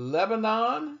of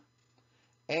Lebanon,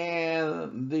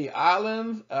 and the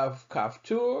islands of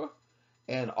Kaftur,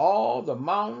 and all the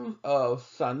mountains of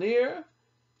Sanir,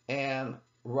 and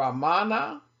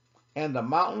Ramana, and the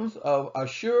mountains of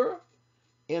Ashur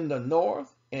in the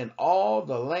north, and all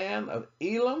the land of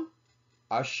Elam,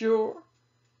 Ashur,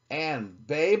 and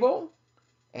Babel,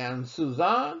 and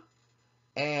Suzan,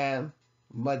 and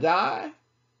Madai,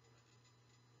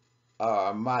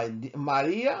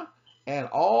 Maria, and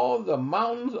all the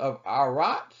mountains of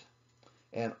Arat,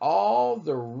 and all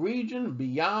the region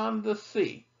beyond the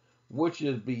sea, which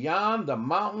is beyond the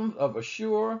mountains of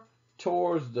Ashur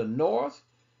towards the north,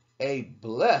 a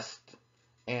blessed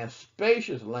and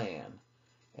spacious land,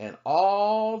 and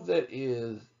all that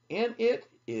is in it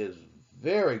is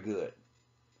very good.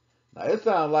 Now it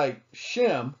sounds like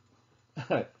Shem,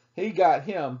 he got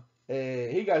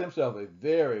himself a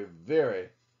very, very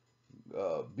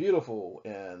beautiful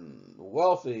and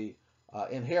wealthy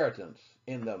inheritance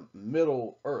in the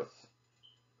Middle Earth,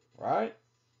 right?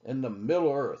 In the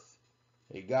Middle Earth.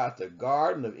 He got the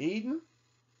Garden of Eden,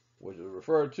 which is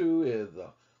referred to as the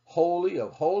Holy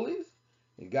of Holies.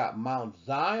 He got Mount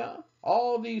Zion.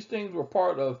 All these things were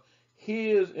part of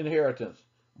his inheritance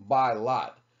by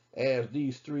lot, as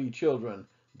these three children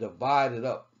divided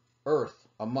up earth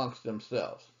amongst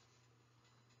themselves.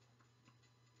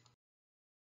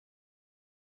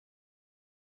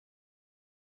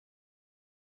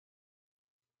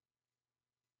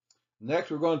 Next,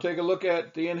 we're going to take a look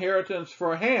at the inheritance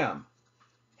for Ham.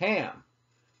 Ham,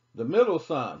 the middle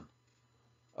son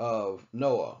of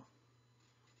Noah.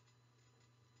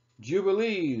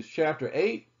 Jubilees chapter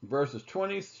 8, verses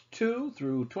 22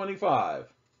 through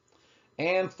 25.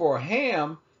 And for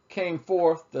Ham came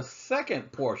forth the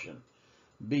second portion,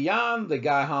 beyond the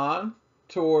Gihon,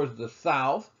 towards the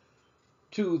south,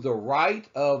 to the right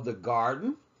of the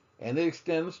garden, and it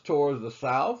extends towards the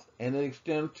south, and it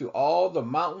extends to all the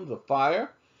mountains of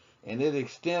fire, and it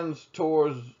extends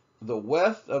towards the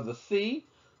west of the sea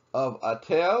of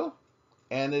Atel,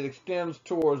 and it extends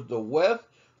towards the west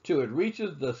till it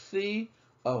reaches the sea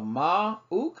of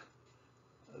Ma'uk,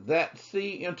 that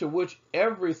sea into which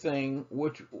everything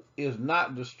which is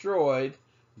not destroyed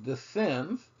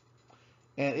descends,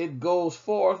 and it goes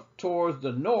forth towards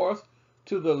the north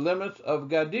to the limits of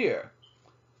Gadir,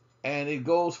 and it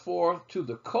goes forth to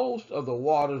the coast of the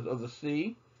waters of the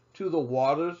sea, to the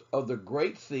waters of the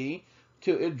great sea,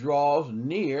 till it draws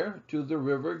near to the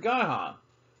river Gihon,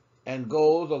 and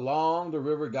goes along the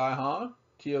river Gihon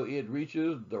till it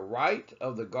reaches the right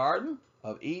of the Garden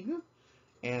of Eden.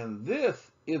 And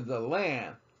this is the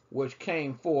land which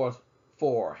came forth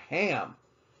for Ham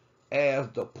as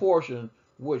the portion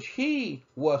which he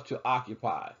was to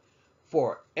occupy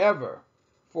forever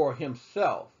for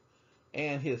himself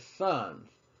and his sons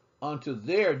unto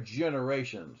their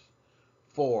generations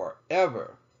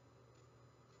forever.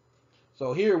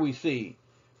 So here we see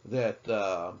that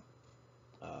the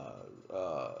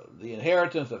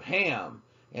inheritance of Ham,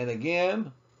 and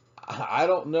again, I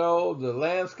don't know the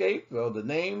landscape or the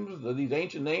names of these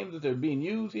ancient names that are being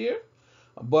used here,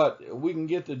 but we can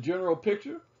get the general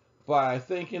picture by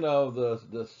thinking of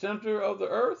the center of the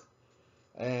earth.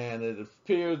 And it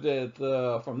appears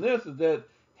that from this is that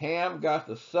Ham got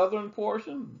the southern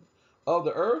portion of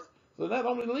the earth. So that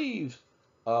only leaves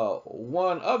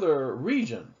one other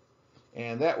region,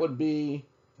 and that would be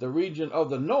the region of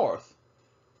the north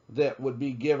that would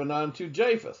be given unto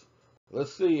Japheth.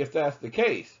 Let's see if that's the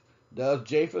case. Does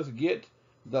Japheth get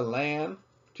the land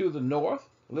to the north?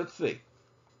 Let's see.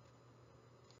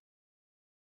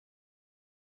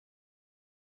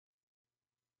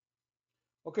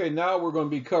 Okay, now we're going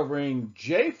to be covering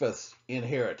Japheth's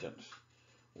inheritance.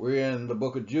 We're in the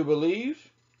book of Jubilees,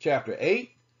 chapter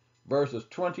 8, verses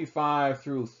 25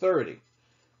 through 30.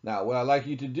 Now, what I'd like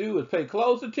you to do is pay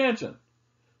close attention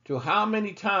to how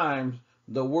many times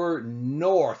the word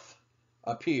north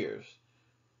appears.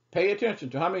 Pay attention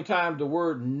to how many times the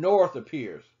word north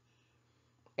appears.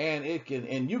 And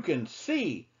you can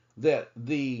see that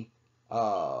the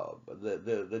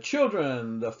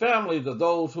children, the families of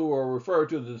those who are referred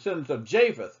to as the descendants of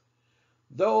Japheth,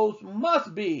 those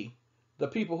must be the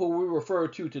people who we refer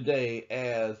to today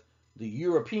as the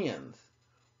Europeans,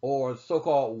 or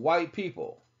so-called white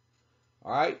people.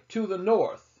 All right, to the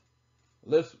north.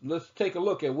 Let's take a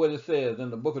look at what it says in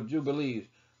the book of Jubilees,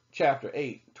 chapter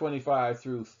 8, 25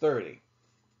 through 30.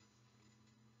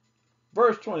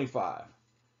 Verse 25.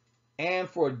 And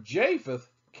for Japheth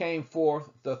came forth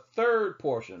the third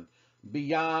portion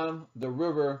beyond the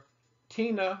river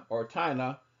Tina or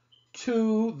Tina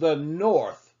to the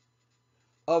north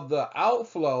of the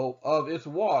outflow of its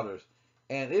waters,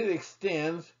 and it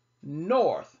extends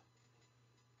north,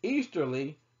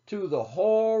 easterly to the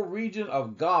whole region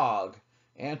of Gog,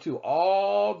 and to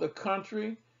all the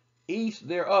country east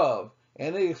thereof,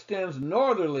 and it extends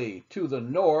northerly to the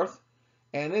north,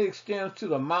 and it extends to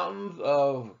the mountains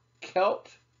of Kelt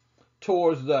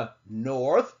towards the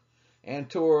north, and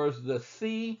towards the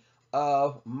sea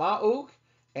of Ma'uk,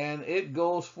 and it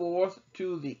goes forth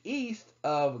to the east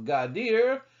of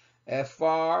Gadir, as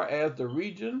far as the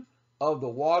region of the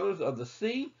waters of the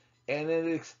sea, and it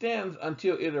extends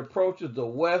until it approaches the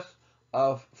west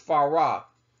of Farah,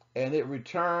 and it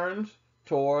returns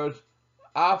towards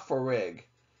Aphareg,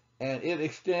 and it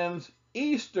extends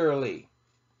easterly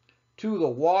to the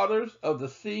waters of the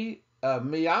sea of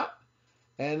Miat,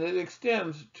 and it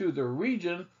extends to the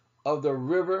region of the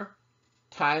river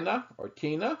Tina or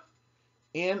Tina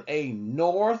in a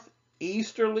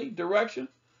northeasterly direction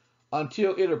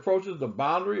until it approaches the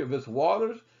boundary of its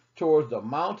waters towards the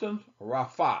mountains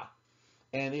Rapha,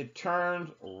 and it turns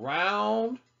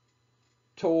round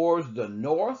towards the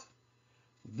north.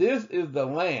 This is the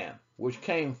land which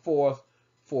came forth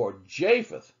for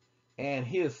Japheth and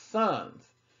his sons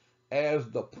as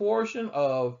the portion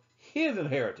of his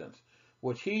inheritance,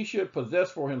 which he should possess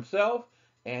for himself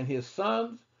and his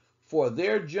sons for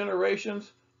their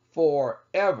generations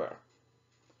forever.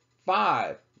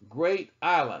 5 great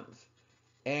islands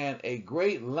and a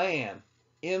great land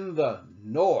in the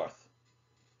north,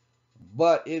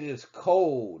 but it is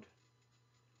cold,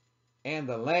 and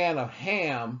the land of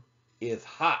Ham is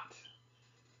hot.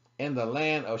 and the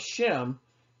land of Shem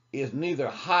is neither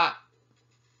hot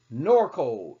nor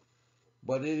cold,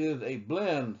 but it is a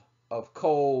blend of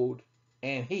cold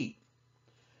and heat.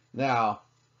 Now,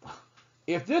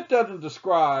 if this doesn't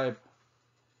describe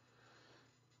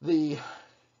the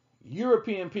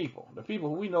European people, the people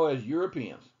who we know as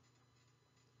Europeans,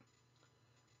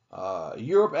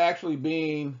 Europe actually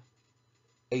being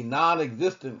a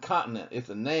non-existent continent. It's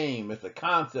a name, it's a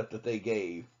concept that they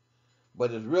gave,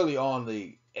 but it's really on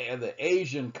the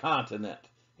Asian continent.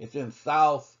 It's in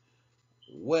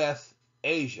Southwest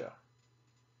Asia.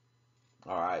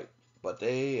 All right, but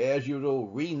they, as usual,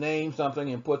 rename something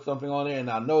and put something on there. And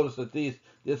now notice that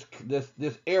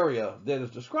this area that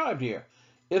is described here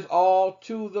is all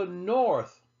to the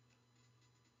north,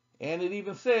 and it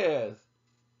even says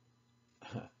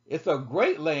it's a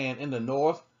great land in the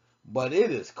north, but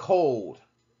it is cold.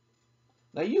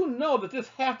 Now you know that this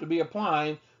has to be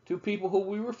applying to people who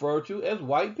we refer to as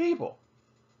white people.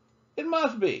 It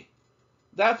must be.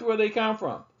 That's where they come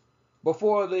from.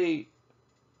 Before they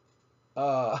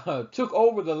took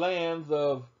over the lands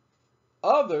of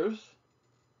others,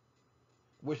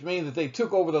 which means that they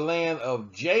took over the land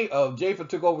of Japheth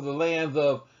took over the lands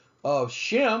of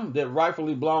Shem that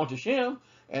rightfully belonged to Shem,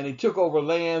 and he took over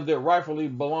lands that rightfully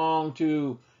belonged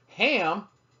to Ham,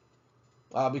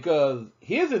 because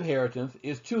his inheritance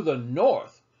is to the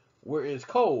north, where it's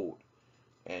cold.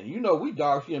 And you know, we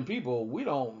dark-skinned people, we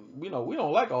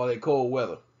don't like all that cold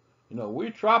weather. You know, we're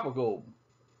tropical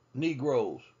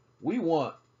Negroes. We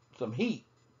want some heat.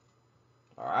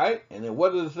 All right? And then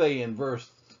what does it say in verse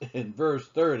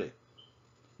 30?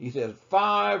 He says,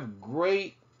 5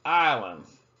 great islands.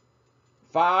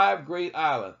 5 great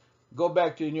islands. Go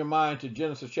back in your mind to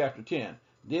Genesis chapter 10.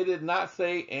 Did it not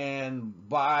say, and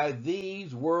by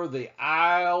these were the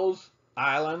islands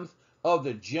of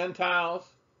the Gentiles,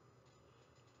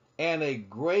 and a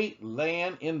great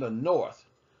land in the north,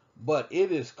 but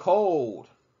it is cold,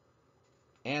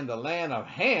 and the land of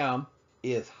Ham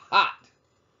is hot,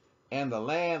 and the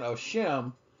land of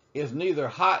Shem is neither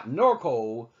hot nor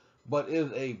cold, but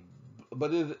is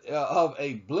of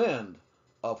a blend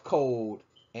of cold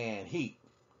and heat.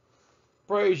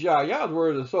 Praise Yah. Yah's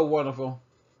word is so wonderful.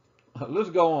 Let's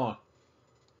go on.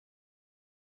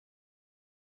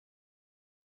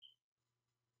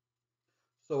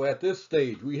 So at this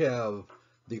stage, we have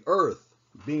the earth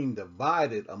being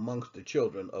divided amongst the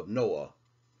children of Noah,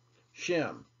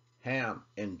 Shem, Ham,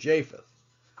 and Japheth.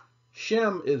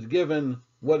 Shem is given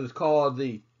what is called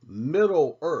the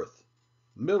Middle Earth.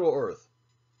 Middle Earth.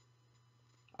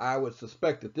 I would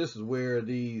suspect that this is where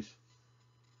these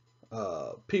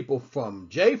people from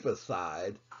Japheth's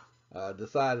side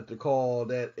decided to call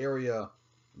that area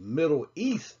Middle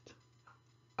East,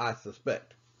 I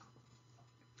suspect.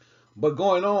 But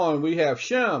going on, we have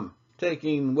Shem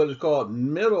taking what is called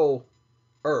Middle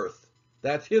Earth.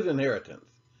 That's his inheritance.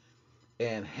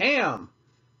 And Ham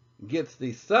gets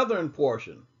the southern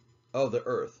portion of the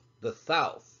earth, the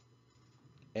south.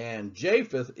 And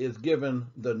Japheth is given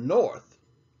the north.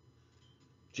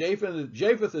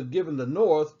 Japheth is given the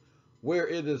north, where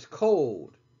it is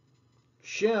cold.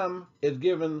 Shem is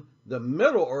given the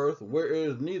Middle Earth, where it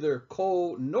is neither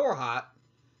cold nor hot.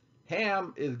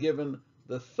 Ham is given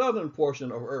the southern portion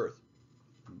of earth,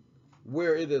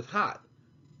 where it is hot.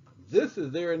 This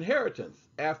is their inheritance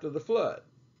after the flood.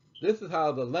 This is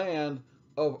how the land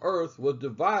of earth was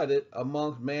divided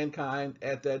amongst mankind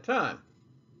at that time.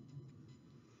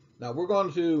 Now we're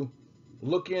going to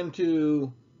look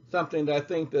into something that I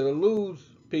think that eludes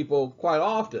people quite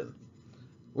often.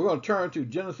 We're going to turn to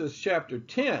Genesis chapter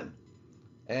 10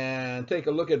 and take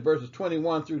a look at verses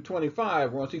 21 through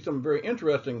 25. We're going to see something very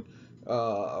interesting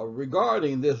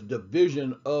regarding this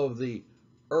division of the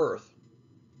earth.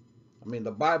 I mean,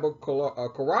 the Bible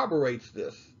corroborates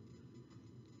this.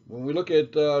 When we look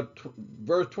at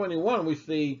verse 21, we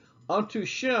see, unto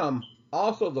Shem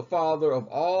also the father of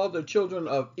all the children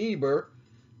of Eber,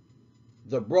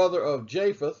 the brother of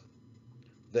Japheth,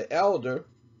 the elder,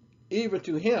 even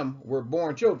to him were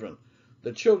born children.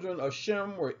 The children of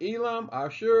Shem were Elam,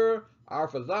 Ashur,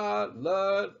 Arphaxad,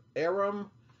 Lud,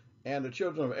 Aram, and the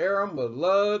children of Aram were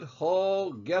Lud,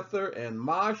 Hul, Gether, and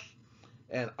Mash.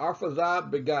 And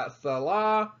Arphaxad begot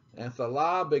Salah, and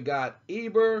Salah begot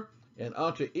Eber, and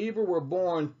unto Eber were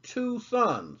born 2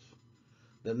 sons.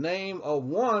 The name of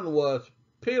one was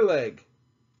Peleg,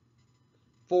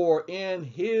 for in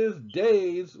his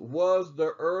days was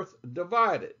the earth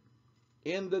divided.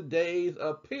 In the days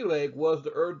of Peleg was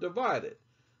the earth divided.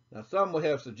 Now some would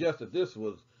have suggested this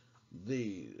was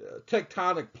the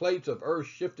tectonic plates of earth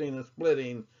shifting and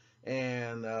splitting,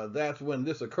 and that's when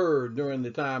this occurred during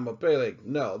the time of Peleg.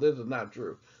 No, this is not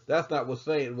true. That's not what's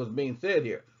being said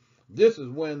here. This is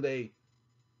when they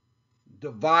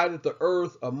divided the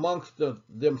earth amongst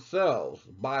themselves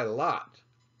by lot.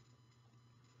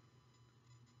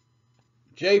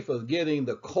 Japheth getting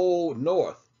the cold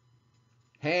north,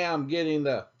 Ham getting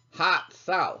the hot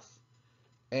south,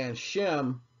 and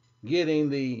Shem getting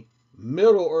the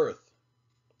middle earth.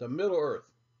 The middle earth.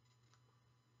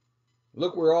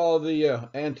 Look where all the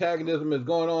antagonism is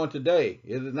going on today.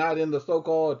 Is it not in the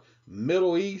so-called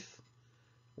Middle East,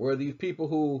 where these people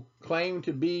who claim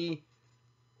to be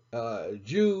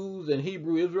Jews and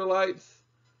Hebrew Israelites?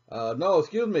 No,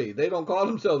 excuse me. They don't call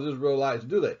themselves Israelites,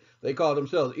 do they? They call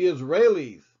themselves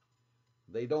Israelis.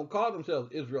 They don't call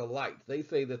themselves Israelites. They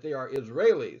say that they are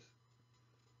Israelis.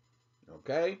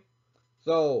 Okay?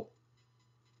 So,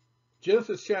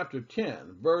 Genesis chapter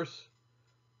 10, verse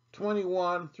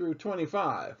 21 through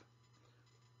 25,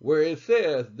 where it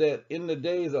says that in the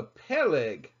days of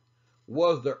Peleg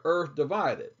was the earth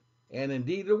divided. And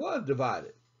indeed it was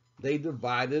divided. They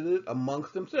divided it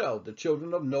amongst themselves. The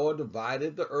children of Noah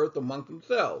divided the earth amongst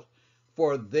themselves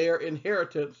for their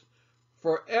inheritance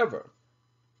forever.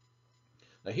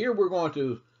 Now here we're going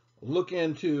to look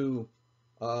into,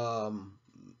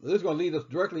 this is going to lead us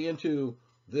directly into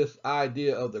this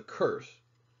idea of the curse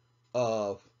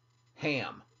of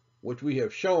Ham, which we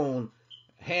have shown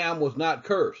Ham was not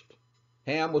cursed.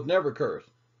 Ham was never cursed.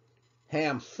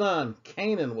 Ham's son,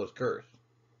 Canaan, was cursed.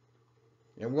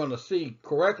 And we're going to see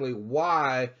correctly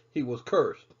why he was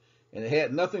cursed. And it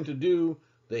had nothing to do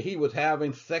that he was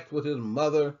having sex with his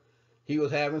mother. He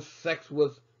was having sex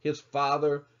with his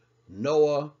father,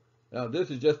 Noah. Now,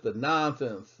 this is just the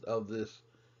nonsense of this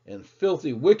and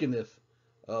filthy wickedness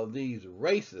of these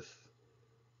racists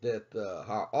that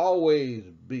are always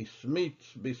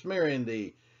besmearing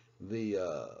the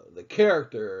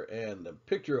character and the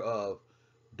picture of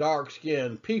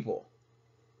dark-skinned people,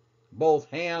 both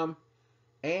Ham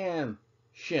and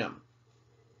Shem.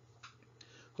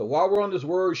 So while we're on this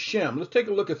word Shem, let's take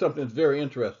a look at something that's very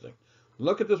interesting.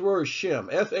 Look at this word Shem,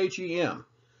 S-H-E-M.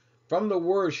 From the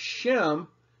word Shem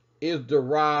is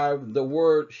derived the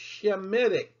word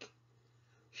Shemitic.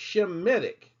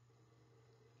 Shemitic.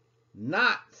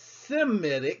 Not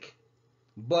Semitic,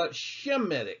 but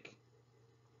Shemitic.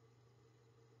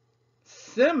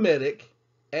 Semitic,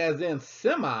 as in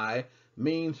semi,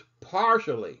 means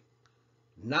partially,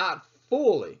 not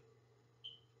fully.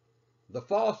 The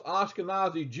false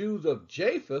Ashkenazi Jews of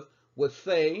Japheth would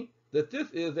say that this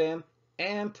is an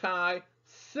anti-Semitic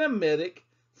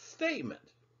statement.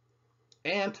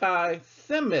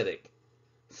 Anti-Semitic.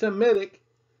 Semitic,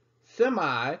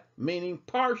 semi, meaning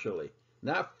partially,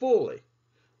 not fully.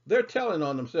 They're telling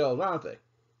on themselves, aren't they?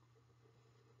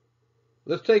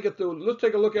 Let's take a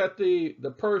look at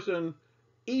the person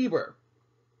Eber.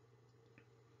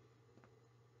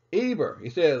 Eber, he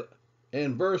said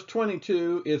in verse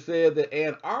 22, it said that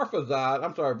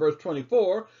verse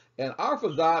 24, and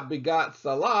Arphaxad begot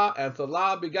Salah, and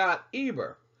Salah begot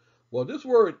Eber. Well, this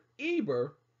word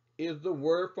Eber is the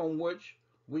word from which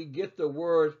we get the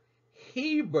word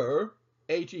Heber,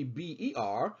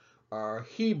 H-E-B-E-R, or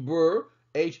Hebrew,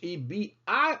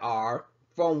 H-E-B-I-R,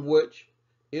 from which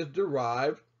is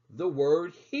derived the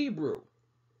word Hebrew.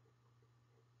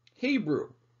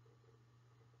 Hebrew.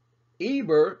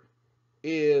 Eber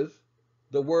is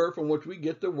the word from which we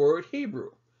get the word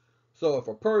Hebrew. So if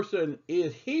a person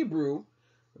is Hebrew,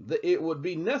 it would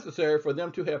be necessary for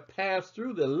them to have passed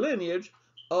through the lineage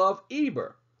of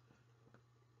Eber,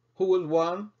 who was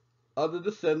one of the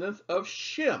descendants of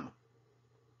Shem,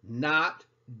 not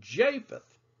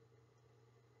Japheth.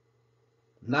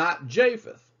 Not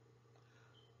Japheth.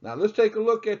 Now let's take a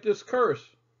look at this curse.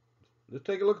 Let's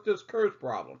take a look at this curse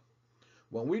problem.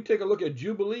 When we take a look at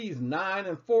Jubilees 9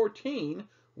 and 14,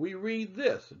 we read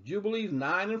this. Jubilees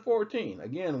 9 and 14.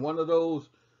 Again, one of those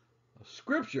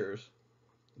scriptures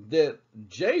that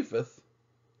Japheth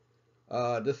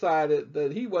decided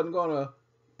that he wasn't going to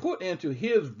put into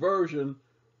his version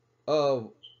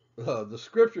of the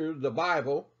scripture, the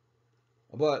Bible,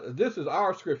 but this is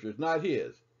our scriptures, not his.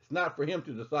 It's not for him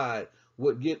to decide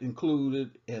what gets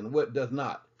included and what does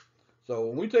not. So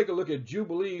when we take a look at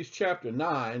Jubilees chapter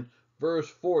 9, verse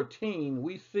 14,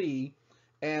 we see,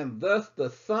 and thus the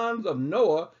sons of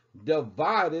Noah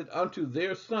divided unto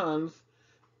their sons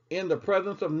in the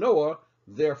presence of Noah,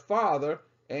 their father,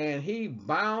 and he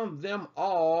bound them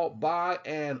all by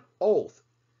an oath,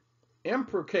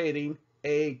 imprecating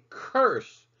a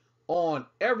curse on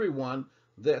everyone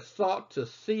that sought to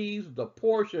seize the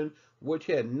portion which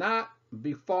had not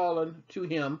befallen to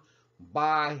him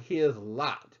by his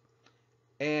lot.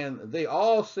 And they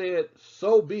all said,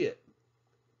 so be it,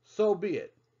 so be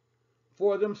it,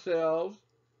 for themselves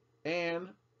and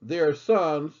their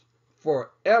sons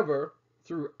forever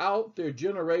throughout their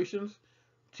generations,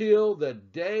 till the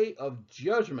day of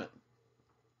judgment,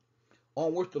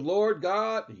 on which the Lord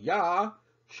God, Yah,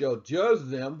 shall judge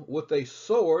them with a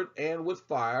sword and with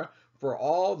fire for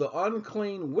all the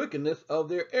unclean wickedness of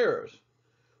their errors,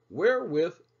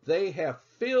 wherewith they have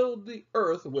filled the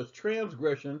earth with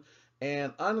transgression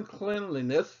and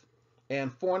uncleanliness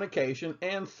and fornication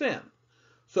and sin.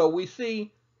 So we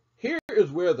see here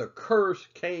is where the curse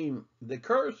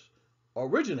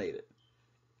originated.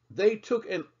 They took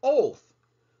an oath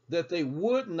that they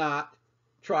would not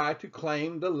try to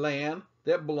claim the land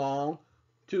that belonged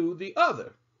to the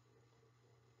other.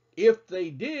 If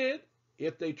they did,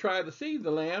 if they tried to seize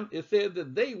the land, it said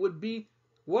that they would be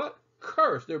what?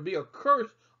 Cursed. There would be a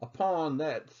curse upon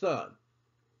that son.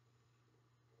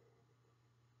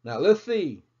 Now let's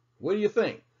see. What do you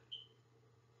think?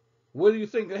 What do you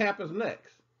think that happens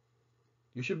next?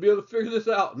 You should be able to figure this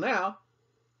out now.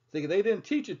 See, they didn't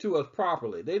teach it to us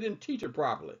properly. They didn't teach it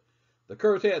properly. The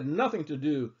curse had nothing to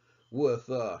do with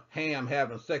Ham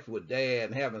having sex with dad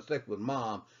and having sex with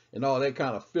mom and all that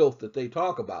kind of filth that they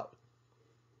talk about.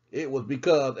 It was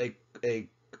because a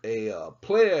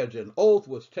pledge, an oath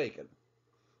was taken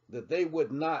that they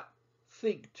would not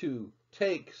seek to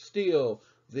steal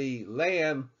the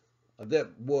land that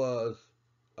was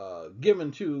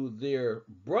given to their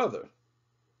brother.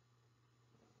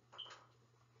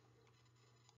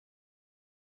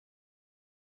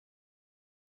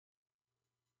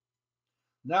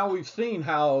 Now we've seen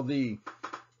how the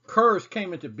curse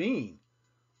came into being,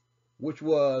 which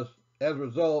was as a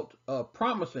result of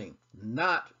promising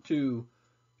not to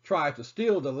try to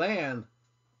steal the land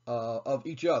of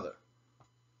each other.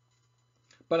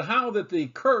 But how did the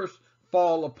curse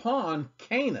fall upon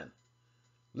Canaan?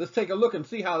 Let's take a look and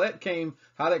see how that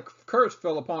curse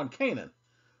fell upon Canaan.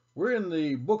 We're in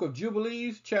the book of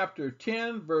Jubilees, chapter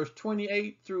 10, verse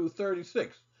 28 through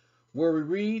 36, where we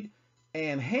read,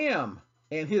 "And Ham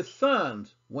and his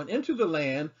sons went into the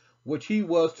land which he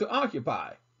was to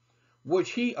occupy,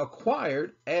 which he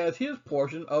acquired as his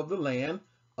portion of the land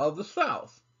of the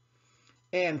south.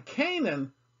 And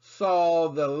Canaan saw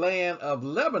the land of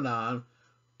Lebanon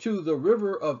to the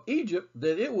river of Egypt,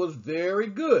 that it was very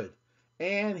good.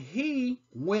 And he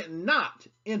went not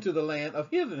into the land of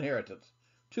his inheritance,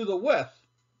 to the west,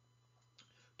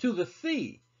 to the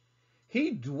sea.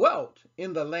 He dwelt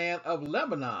in the land of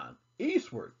Lebanon,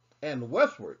 eastward and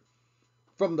westward,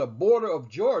 from the border of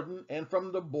Jordan and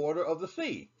from the border of the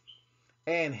sea.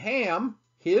 And Ham,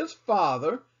 his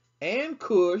father, and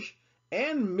Cush,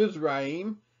 and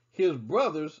Mizraim, his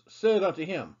brothers, said unto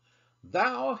him,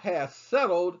 Thou hast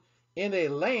settled in a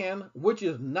land which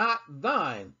is not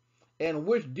thine, and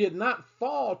which did not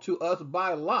fall to us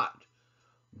by lot.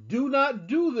 Do not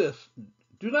do this,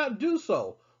 do not do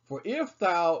so, for if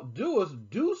thou doest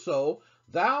do so,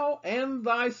 thou and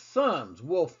thy sons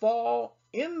will fall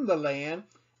in the land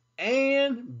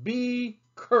and be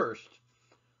cursed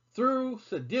through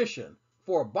sedition.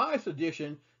 For by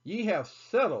sedition ye have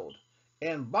settled,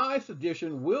 and by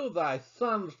sedition will thy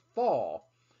sons fall,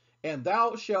 and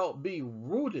thou shalt be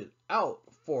rooted out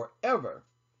forever.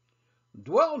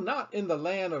 Dwell not in the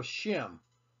land of Shem,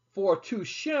 for to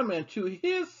Shem and to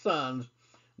his sons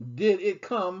did it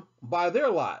come by their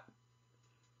lot.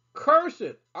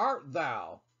 Cursed art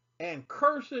thou, and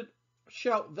cursed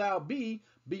shalt thou be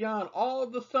beyond all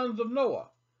the sons of Noah,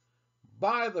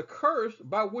 by the curse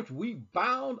by which we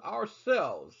bound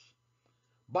ourselves,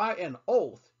 by an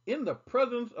oath, in the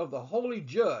presence of the holy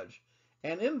judge,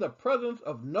 and in the presence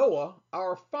of Noah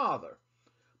our father.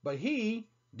 But he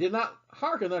did not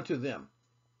hearken unto them,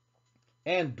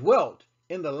 and dwelt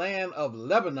in the land of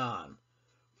Lebanon,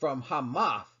 from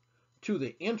Hamath to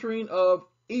the entering of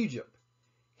Egypt,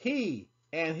 he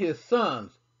and his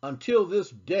sons until this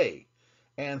day.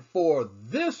 And for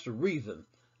this reason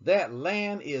that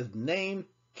land is named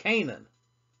Canaan.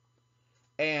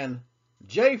 And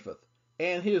Japheth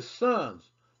and his sons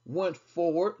went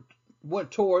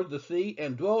toward the sea,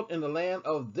 and dwelt in the land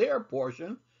of their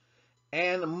portion.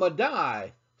 And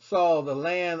Madai saw the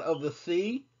land of the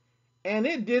sea, and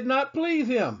it did not please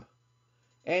him.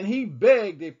 And he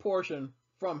begged a portion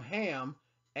from Ham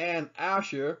and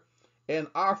Asher and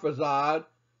Arphaxad,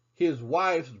 his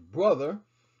wife's brother,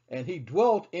 and he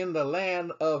dwelt in the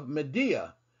land of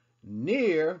Media,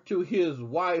 near to his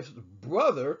wife's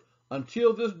brother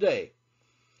until this day.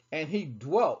 And he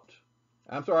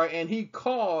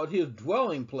called his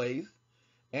dwelling place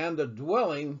and the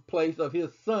dwelling place of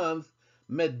his sons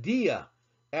Media,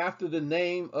 after the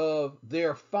name of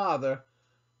their father,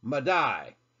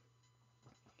 Madai.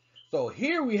 So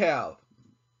here we have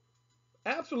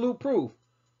absolute proof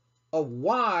of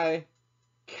why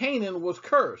Canaan was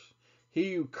cursed.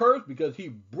 He cursed because he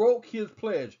broke his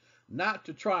pledge not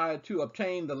to try to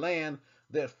obtain the land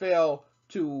that fell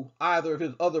to either of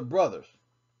his other brothers.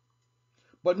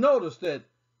 But notice that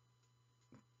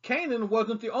Canaan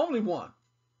wasn't the only one.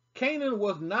 Canaan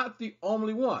was not the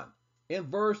only one. In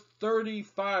verse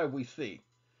 35 we see,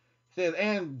 it says,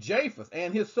 and Japheth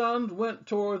and his sons went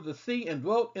towards the sea and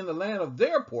dwelt in the land of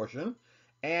their portion,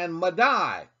 and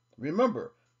Madai,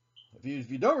 remember, if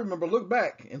you don't remember, look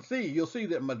back and see, you'll see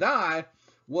that Madai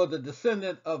was a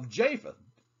descendant of Japheth.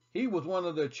 He was one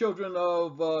of the children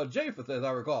of Japheth, as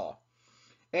I recall.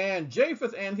 And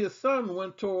Japheth and his son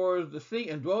went towards the sea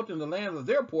and dwelt in the land of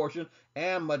their portion,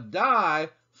 and Madai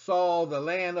saw the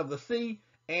land of the sea,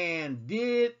 and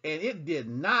it did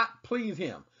not please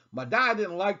him. Madai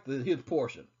didn't like his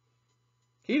portion.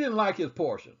 He didn't like his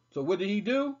portion. So what did he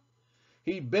do?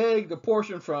 He begged a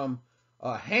portion from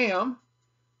Ham,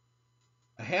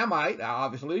 a Hamite,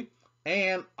 obviously,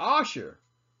 and Asher,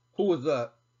 who was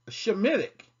a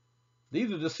Shemitic.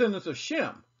 These are descendants of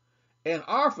Shem, and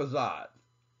Arphaxad,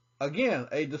 again,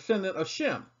 a descendant of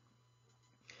Shem.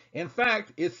 In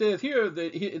fact, it says here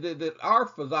that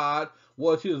Arphaxad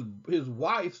was his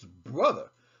wife's brother.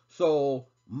 So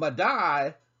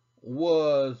Madai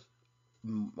was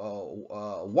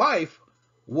wife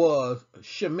was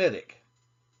Shemitic.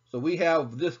 So we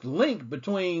have this link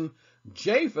between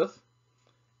Japheth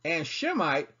and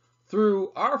Shemite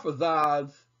through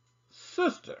Arphaxad's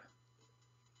sister.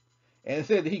 And it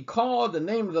said that he called the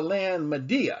name of the land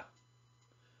Medea.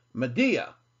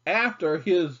 Medea, after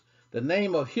the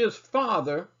name of his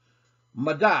father,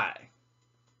 Madai.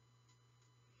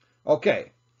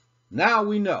 Okay, now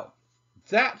we know.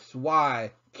 That's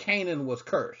why Canaan was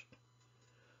cursed.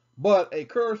 But a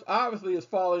curse obviously is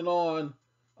falling on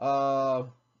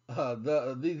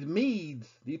these Medes.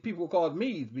 These people were called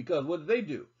Medes because what did they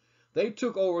do? They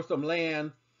took over some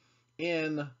land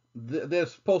they're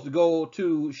supposed to go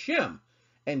to Shem.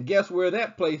 And guess where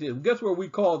that place is? Guess where we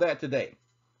call that today?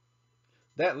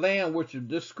 That land which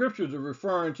the scriptures are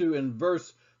referring to in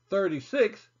verse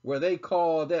 36, where they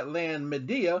call that land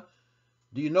Medea.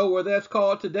 Do you know where that's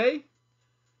called today?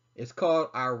 It's called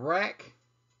Iraq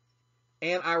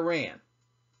and Iran.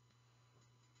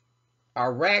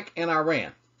 Iraq and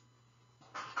Iran.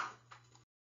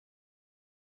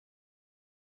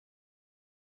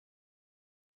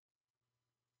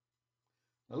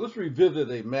 Now let's revisit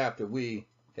a map that we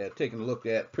had taken a look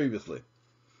at previously.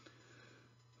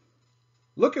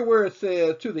 Look at where it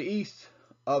says to the east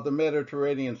of the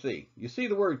Mediterranean Sea. You see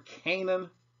the word Canaan?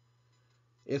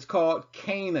 It's called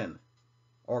Canaan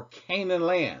or Canaan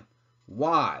land.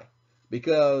 Why?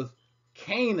 Because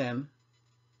Canaan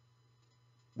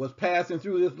was passing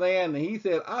through this land and he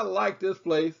said, I like this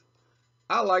place.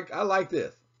 I like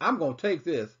this. I'm going to take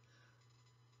this.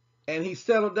 And he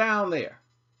settled down there.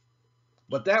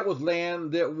 But that was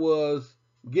land that was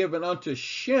given unto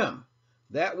Shem.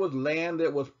 That was land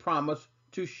that was promised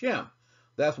to Shem.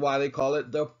 That's why they call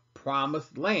it the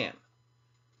promised land.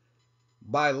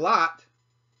 By lot,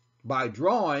 by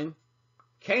drawing,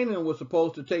 Canaan was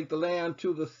supposed to take the land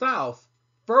to the south,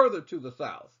 further to the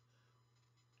south,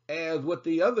 as what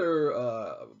the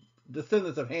other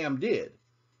descendants of Ham did.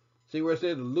 See where it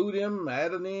says Ludim,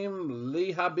 Adanim,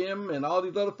 Lehabim, and all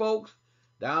these other folks?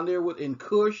 Down there in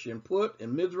Cush and Put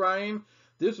and Mizraim.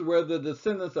 This is where the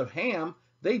descendants of Ham,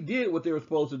 they did what they were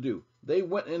supposed to do. They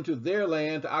went into their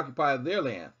land to occupy their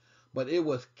land. But it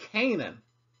was Canaan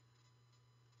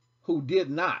who did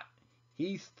not.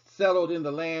 He settled in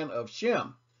the land of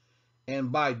Shem.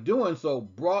 And by doing so,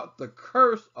 brought the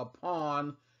curse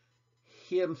upon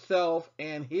himself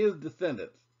and his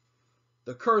descendants.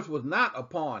 The curse was not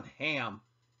upon Ham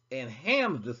and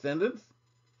Ham's descendants.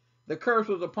 The curse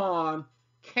was upon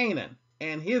Canaan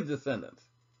and his descendants.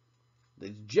 The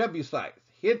Jebusites,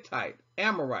 Hittite,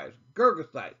 Amorites,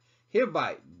 Girgasite,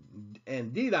 Hivite,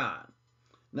 and Dedan.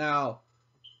 Now,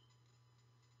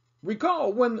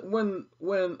 recall when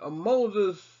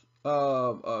Moses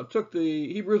took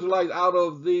the Hebrew Israelites out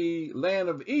of the land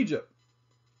of Egypt,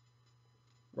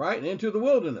 right, and into the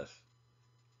wilderness.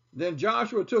 Then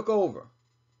Joshua took over.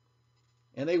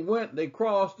 And they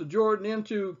crossed the Jordan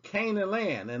into Canaan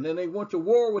land. And then they went to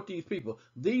war with these people.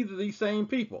 These are these same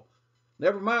people.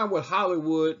 Never mind what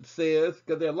Hollywood says,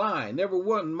 because they're lying. Never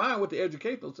mind what the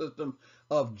educational system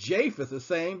of Japheth is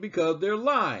saying, because they're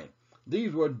lying.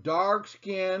 These were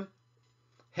dark-skinned,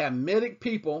 Hamitic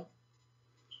people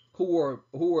who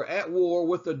were at war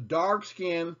with the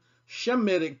dark-skinned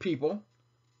Shemitic people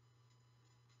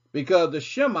because the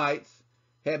Shemites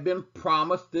had been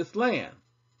promised this land.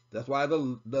 That's why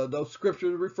those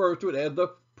scriptures refer to it as the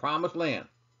promised land.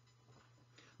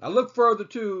 Now look further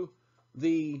to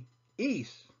the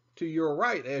east, to your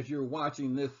right, as you're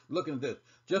watching this, looking at this,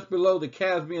 just below the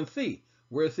Caspian Sea,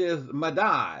 where it says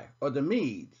Madai, or the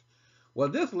Medes. Well,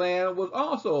 this land was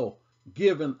also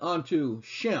given unto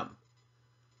Shem.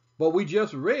 But we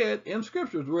just read in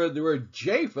scriptures where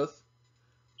Japheth,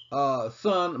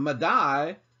 son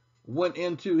Madai, went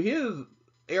into his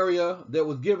area that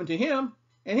was given to him,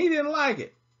 and he didn't like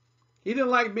it. He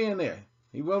didn't like being there.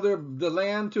 He went there, the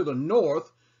land to the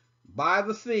north by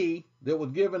the sea that was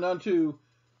given unto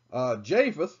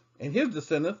Japheth and his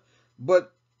descendants,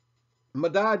 but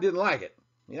Madai didn't like it.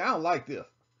 I don't like this.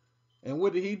 And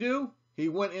what did he do? He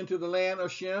went into the land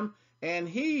of Shem, and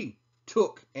he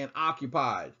took and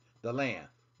occupied the land.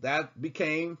 That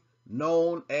became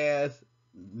known as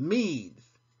Medes.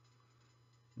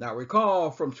 Now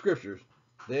recall from scriptures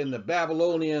that in the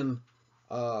Babylonian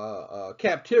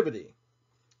captivity,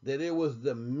 that it was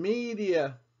the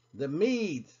Medes,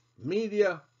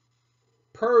 Media,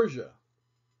 Persia,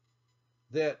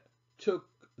 that took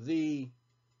the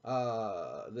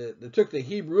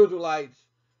Hebrew Israelites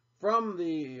from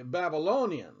the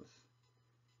Babylonians,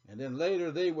 and then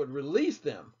later they would release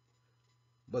them.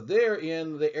 But they're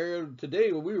in the area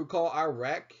today what we would call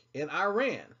Iraq and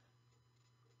Iran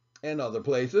and other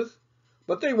places.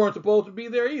 But they weren't supposed to be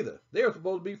there either. They were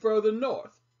supposed to be further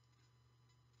north.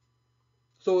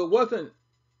 So it wasn't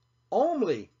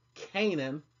only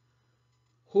Canaan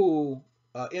who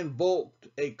invoked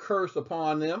a curse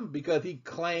upon them because he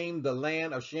claimed the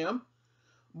land of Shem,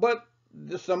 but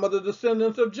some of the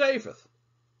descendants of Japheth.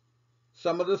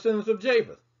 Some of the descendants of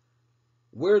Japheth.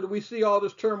 Where do we see all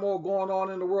this turmoil going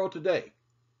on in the world today?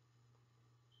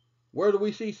 Where do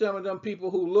we see some of them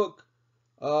people who look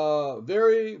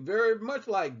very, very much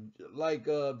like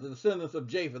the descendants of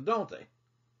Japheth, don't they?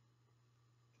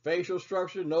 Facial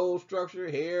structure, nose structure,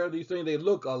 hair, these things, they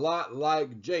look a lot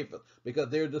like Japheth because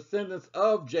they're descendants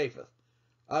of Japheth.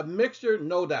 A mixture,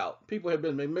 no doubt. People have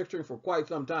been mixturing for quite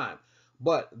some time,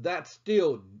 but that's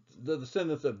still the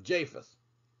descendants of Japheth.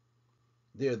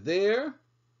 They're there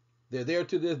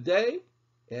to this day,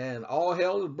 and all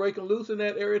hell is breaking loose in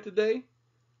that area today.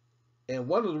 And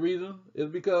one of the reasons is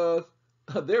because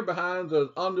their behinds are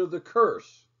under the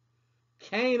curse.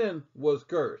 Canaan was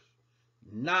cursed,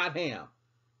 not Ham.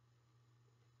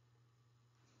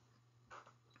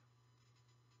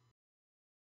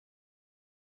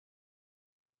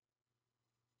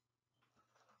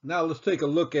 Now let's take a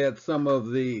look at some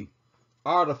of the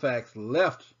artifacts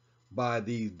left by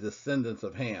these descendants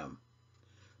of Ham.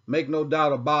 Make no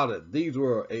doubt about it, these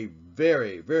were a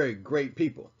very, very great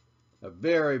people, a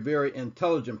very, very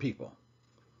intelligent people,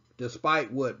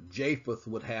 despite what Japheth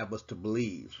would have us to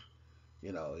believe.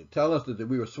 He tell us that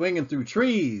we were swinging through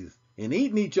trees and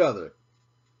eating each other,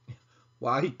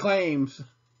 while he claims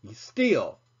he's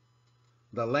still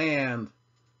the land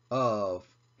of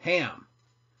Ham,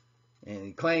 and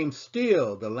he claims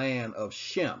still the land of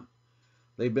Shem.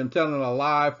 They've been telling a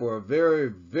lie for a very,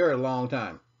 very long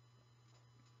time.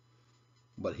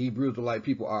 But Hebrew Israelite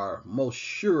people are most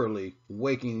surely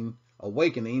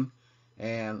awakening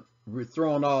and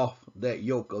throwing off that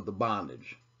yoke of the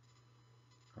bondage.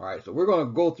 All right, so we're going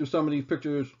to go through some of these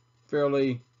pictures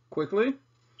fairly quickly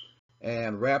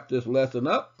and wrap this lesson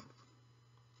up.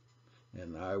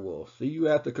 And I will see you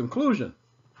at the conclusion.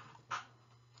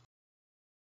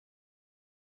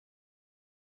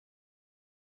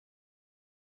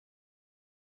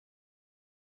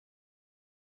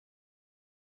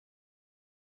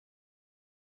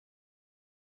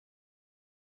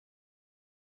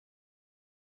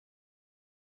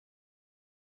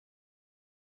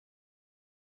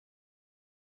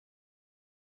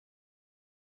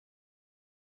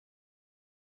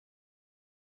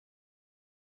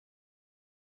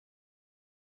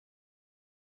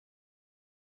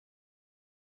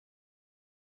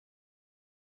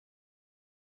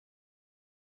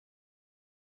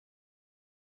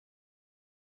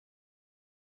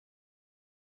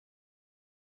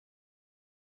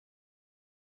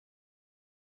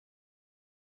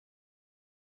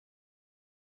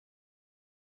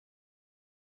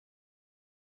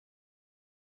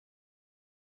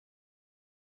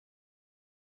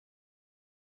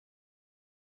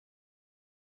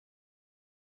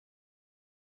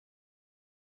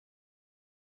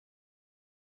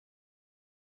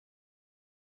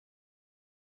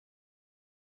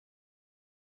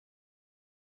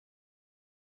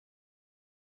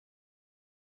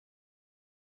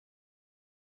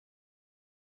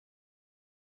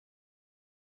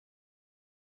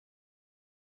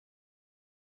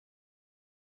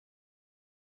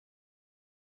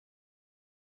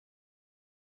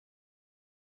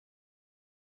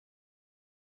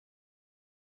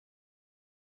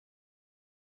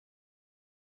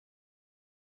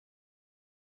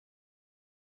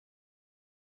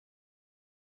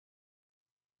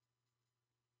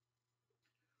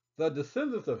 The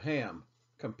descendants of Ham,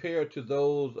 compared to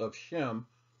those of Shem,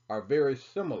 are very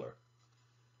similar.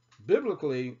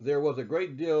 Biblically, there was a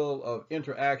great deal of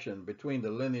interaction between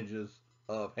the lineages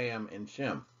of Ham and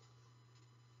Shem.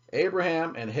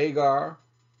 Abraham and Hagar,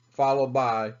 followed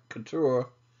by Keturah,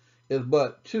 is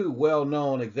but two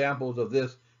well-known examples of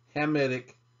this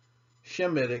Hamitic,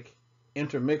 Shemitic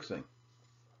intermixing.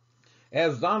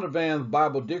 As Zondervan's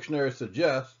Bible Dictionary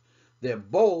suggests,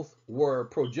 that both were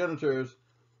progenitors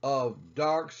of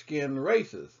dark-skinned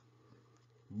races,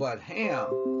 but Ham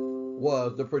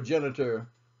was the progenitor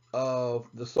of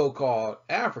the so-called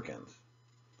Africans,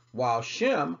 while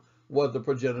Shem was the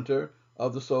progenitor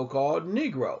of the so-called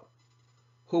Negro,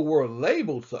 who were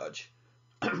labeled such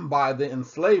by the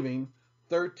enslaving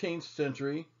 13th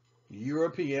century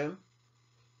European,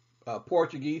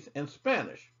 Portuguese, and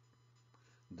Spanish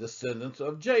descendants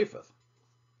of Japheth.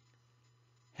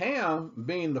 Ham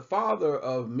being the father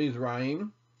of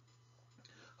Mizraim,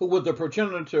 who was the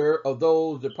progenitor of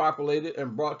those that populated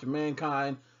and brought to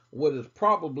mankind what is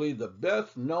probably the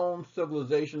best known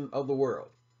civilization of the world,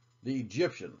 the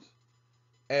Egyptians,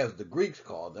 as the Greeks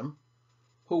called them,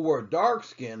 who were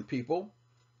dark-skinned people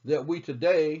that we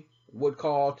today would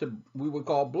call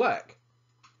black.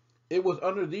 It was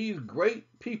under these great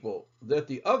people that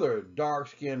the other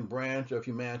dark-skinned branch of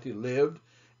humanity lived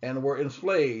and were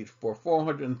enslaved for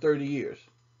 430 years.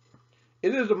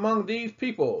 It is among these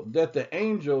people that the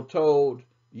angel told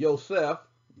Joseph,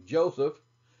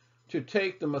 to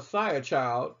take the Messiah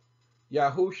child,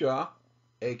 Yahusha,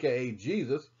 aka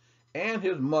Jesus, and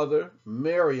his mother,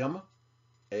 Miriam,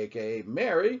 aka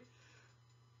Mary,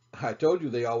 I told you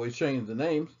they always change the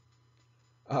names,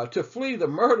 to flee the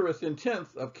murderous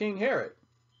intents of King Herod,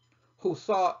 who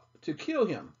sought to kill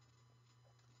him.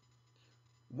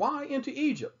 Why into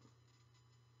Egypt?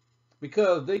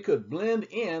 Because they could blend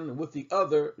in with the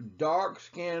other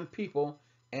dark-skinned people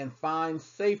and find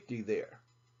safety there.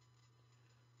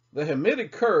 The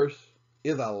Hamitic curse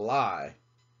is a lie.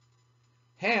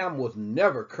 Ham was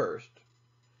never cursed.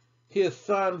 His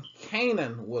son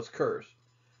Canaan was cursed,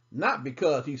 not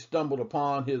because he stumbled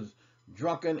upon his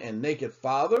drunken and naked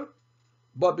father,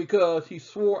 but because he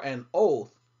swore an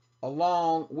oath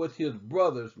along with his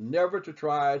brothers never to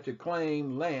try to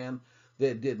claim land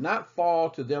that did not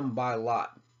fall to them by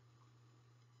lot.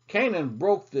 Canaan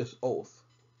broke this oath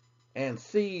and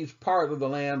seized part of the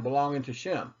land belonging to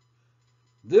Shem.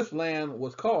 This land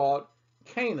was called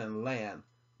Canaan land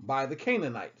by the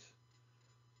Canaanites,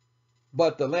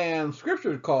 but the land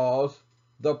Scripture calls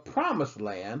the promised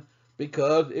land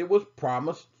because it was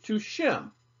promised to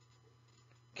Shem.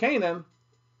 Canaan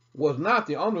was not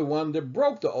the only one that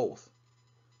broke the oath.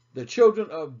 The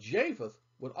children of Japheth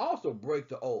would also break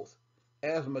the oath,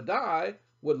 as Madai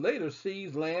would later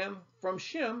seize land from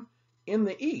Shem in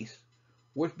the east,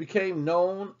 which became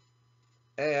known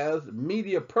as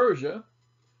Media-Persia,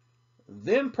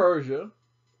 then Persia,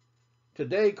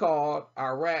 today called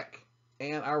Iraq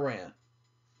and Iran.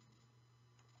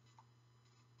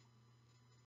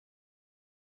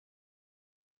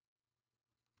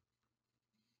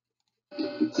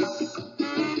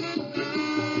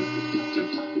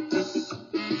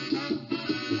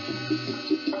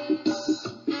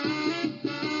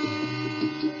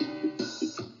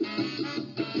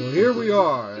 So here we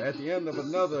are at the end of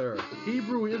another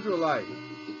Hebrew Israelite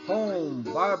home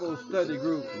Bible study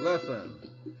group lesson.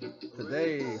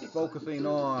 Today focusing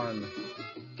on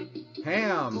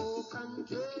Ham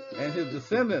and his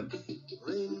descendants.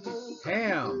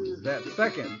 Ham, that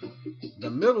second, the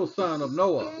middle son of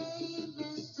Noah.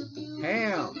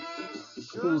 Ham,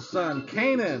 whose son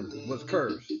Canaan was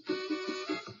cursed.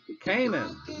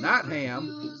 Canaan, not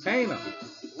Ham, Canaan.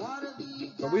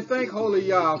 So we thank Holy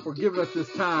Yah for giving us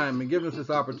this time and giving us this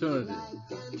opportunity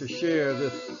to share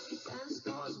this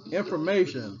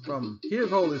information from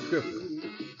His Holy Scripture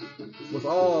with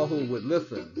all who would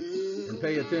listen and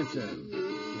pay attention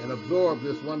and absorb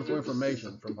this wonderful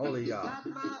information from Holy Yah.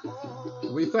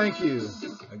 So we thank you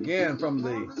again from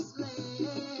the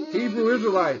Hebrew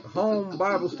Israelite Home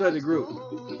Bible Study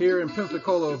Group here in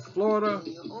Pensacola, Florida.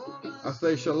 I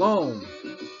say shalom.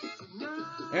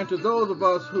 And to those of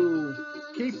us who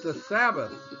keep the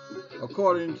Sabbath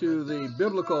according to the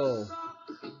biblical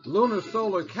lunar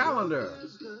solar calendar,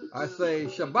 I say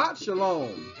Shabbat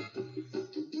Shalom.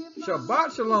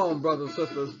 Shabbat Shalom, brothers and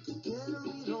sisters.